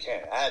I really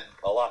can't add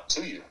a lot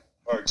to you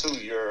or to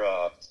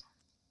your,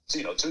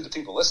 to the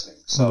people listening.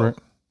 So right.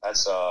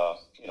 That's, I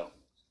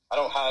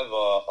don't have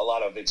a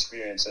lot of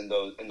experience in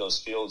those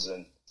fields,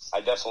 and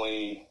I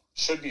definitely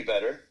should be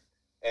better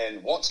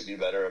and want to be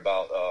better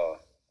about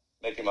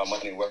making my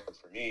money work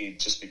for me.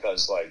 Just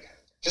because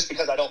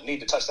I don't need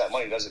to touch that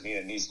money doesn't mean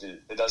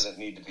it doesn't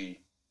need to be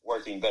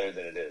working better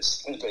than it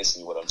is. That's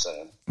basically what I'm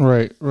saying.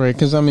 Right.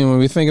 Because I mean, when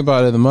we think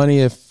about it, the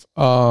money,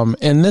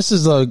 and this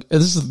is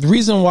the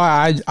reason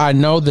why I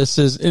know this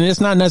is, and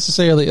it's not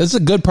necessarily, it's a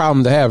good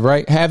problem to have,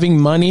 right? Having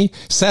money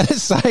set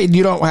aside,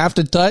 you don't have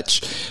to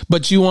touch,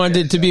 but you want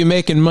it to be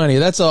making money.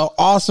 That's an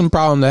awesome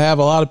problem to have.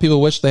 A lot of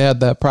people wish they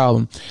had that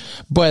problem,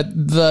 but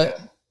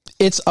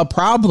it's a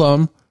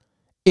problem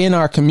in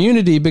our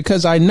community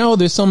because I know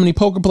there's so many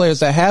poker players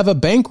that have a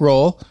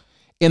bankroll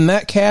and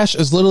that cash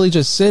is literally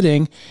just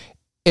sitting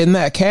in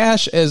that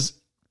cash as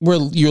where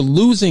you're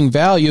losing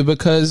value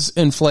because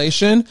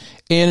inflation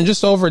and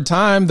just over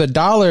time, the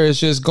dollar is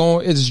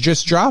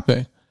just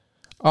dropping.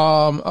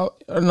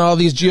 And all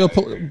these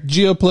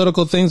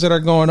geopolitical things that are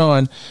going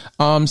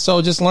on.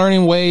 So just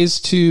learning ways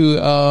to,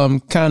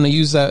 kind of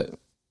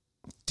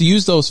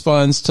use those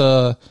funds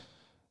to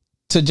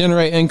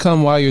generate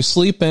income while you're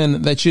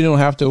sleeping that you don't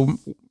have to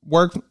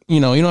work, you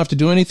don't have to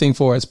do anything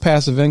for. It's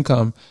passive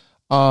income.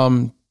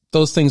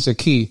 Those things are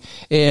key.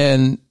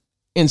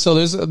 And so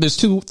there's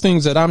two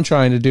things that I'm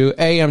trying to do.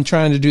 I'm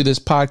trying to do this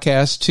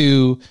podcast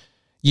to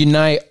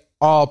unite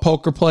all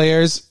poker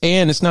players,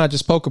 and it's not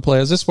just poker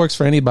players. This works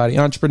for anybody,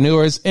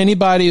 entrepreneurs,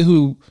 anybody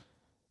who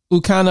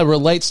kind of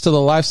relates to the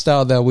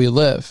lifestyle that we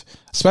live,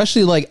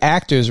 especially like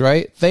actors,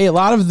 right? A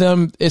lot of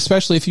them,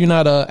 especially if you're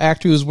not an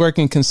actor who's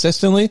working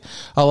consistently,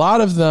 a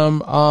lot of them,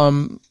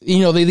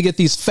 they get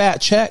these fat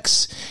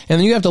checks and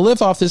then you have to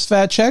live off this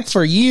fat check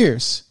for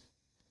years.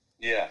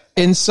 Yeah.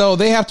 And so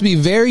they have to be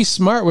very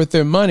smart with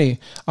their money.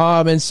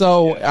 And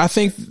so I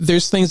think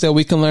there's things that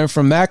we can learn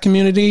from that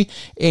community.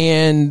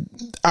 And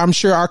I'm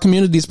sure our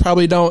communities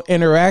probably don't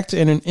interact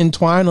and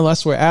entwine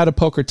unless we're at a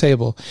poker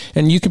table.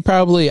 And you could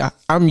probably,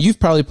 you've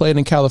probably played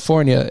in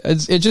California.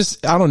 It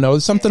just, I don't know,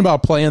 there's something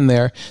about playing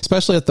there,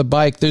 especially at the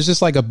bike. There's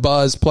just like a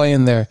buzz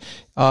playing there.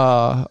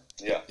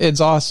 It's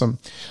awesome.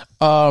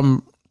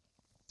 But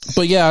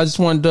yeah, I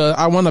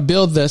want to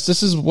build this.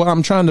 This is what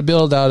I'm trying to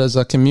build out as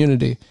a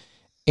community.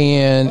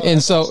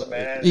 And so, awesome,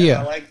 yeah.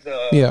 And I like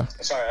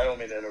sorry, I don't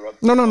mean to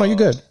interrupt. No, you're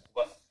good.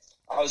 But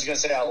I was going to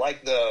say, I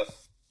like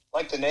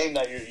the name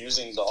that you're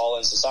using, the All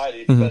In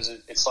Society, because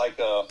it's like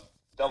a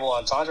double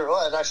entendre.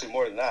 Well, it's actually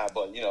more than that,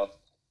 but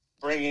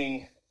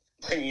bringing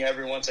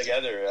everyone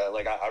together.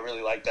 I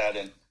really like that.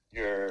 And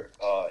you're,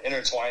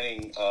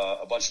 intertwining,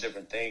 a bunch of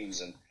different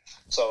things. And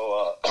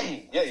so,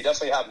 you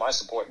definitely have my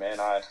support, man.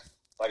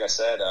 Like I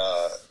said,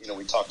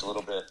 we talked a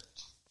little bit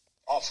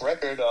off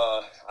record.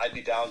 I'd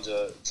be down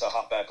to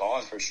hop back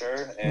on for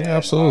sure. And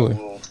absolutely. I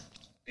will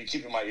be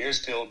keeping my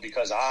ears peeled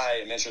because I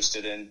am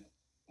interested in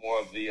more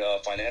of the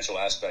financial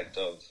aspect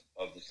of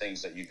the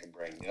things that you can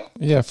bring,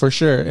 Yeah, for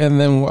sure. And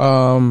then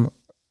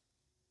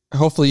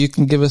hopefully you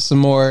can give us some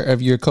more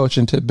of your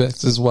coaching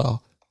tidbits as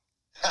well.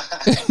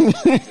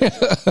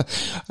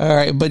 All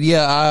right. But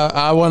yeah,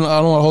 I don't want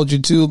to hold you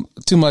too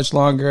much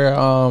longer.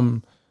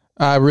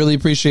 I really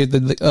appreciate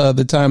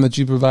the time that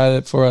you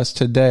provided for us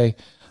today.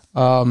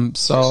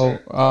 Anytime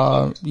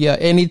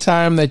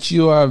that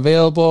you are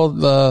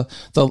available,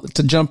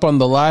 to jump on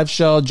the live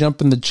show, jump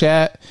in the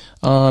chat,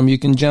 you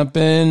can jump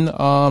in,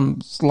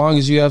 as long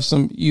as you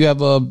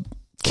have a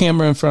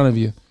camera in front of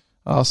you.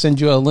 I'll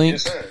send you a link.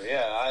 Yes, sir.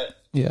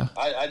 Yeah.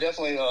 I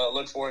definitely,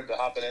 look forward to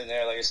hopping in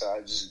there. Like I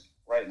said,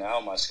 right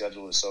now my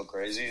schedule is so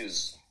crazy,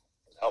 is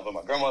helping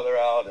my grandmother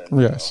out and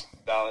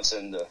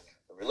balancing the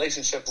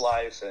relationship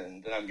life.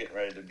 And then I'm getting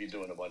ready to be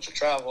doing a bunch of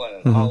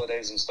traveling and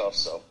holidays and stuff.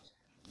 So,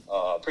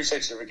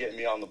 appreciate you for getting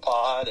me on the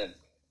pod, and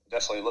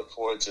definitely look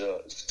forward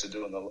to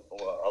doing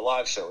a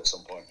live show at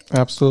some point.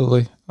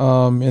 Absolutely.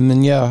 And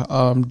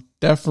then,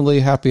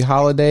 definitely happy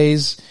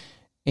holidays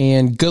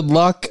and good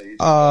luck.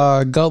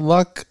 Good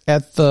luck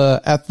at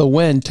the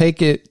win.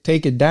 Take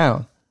it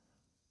down.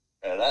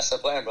 Yeah, that's the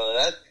plan,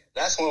 brother.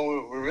 That's when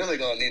we're really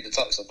going to need to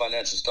talk some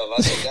financial stuff.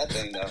 I think that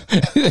thing down.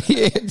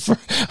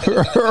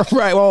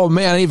 Right. Oh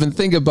man, I didn't even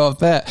think about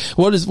that.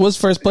 What's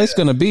first place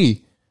going to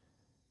be?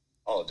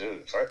 Oh, dude.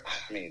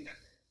 It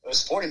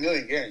was 40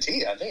 million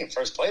guaranteed. I think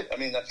first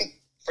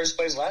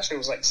place last year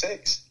was like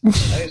 6. I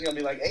think it's going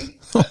to be like 8.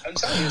 I'm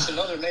telling you, it's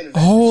another main event.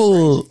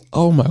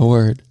 Oh my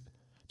word.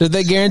 Did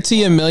they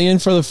guarantee $1 million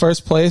for the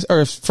first place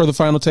or for the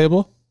final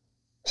table?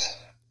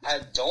 I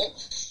don't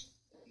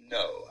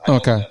know.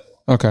 Okay.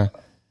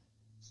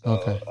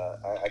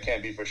 I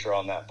can't be for sure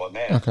on that. But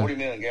man, 40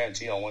 million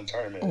guarantee on one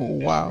tournament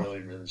is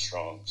really, really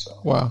strong. So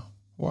Wow.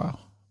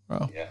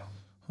 Yeah.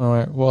 All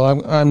right.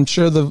 Well, I'm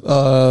sure the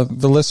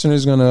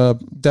listeners are going to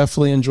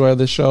definitely enjoy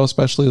the show,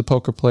 especially the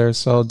poker players.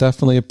 So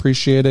definitely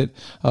appreciate it.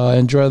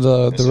 Enjoy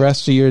the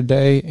rest of your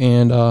day,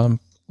 and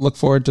look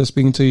forward to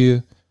speaking to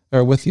you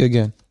or with you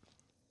again.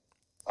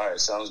 All right,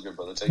 sounds good,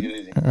 brother. Take it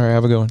easy. All right,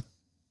 have a good one.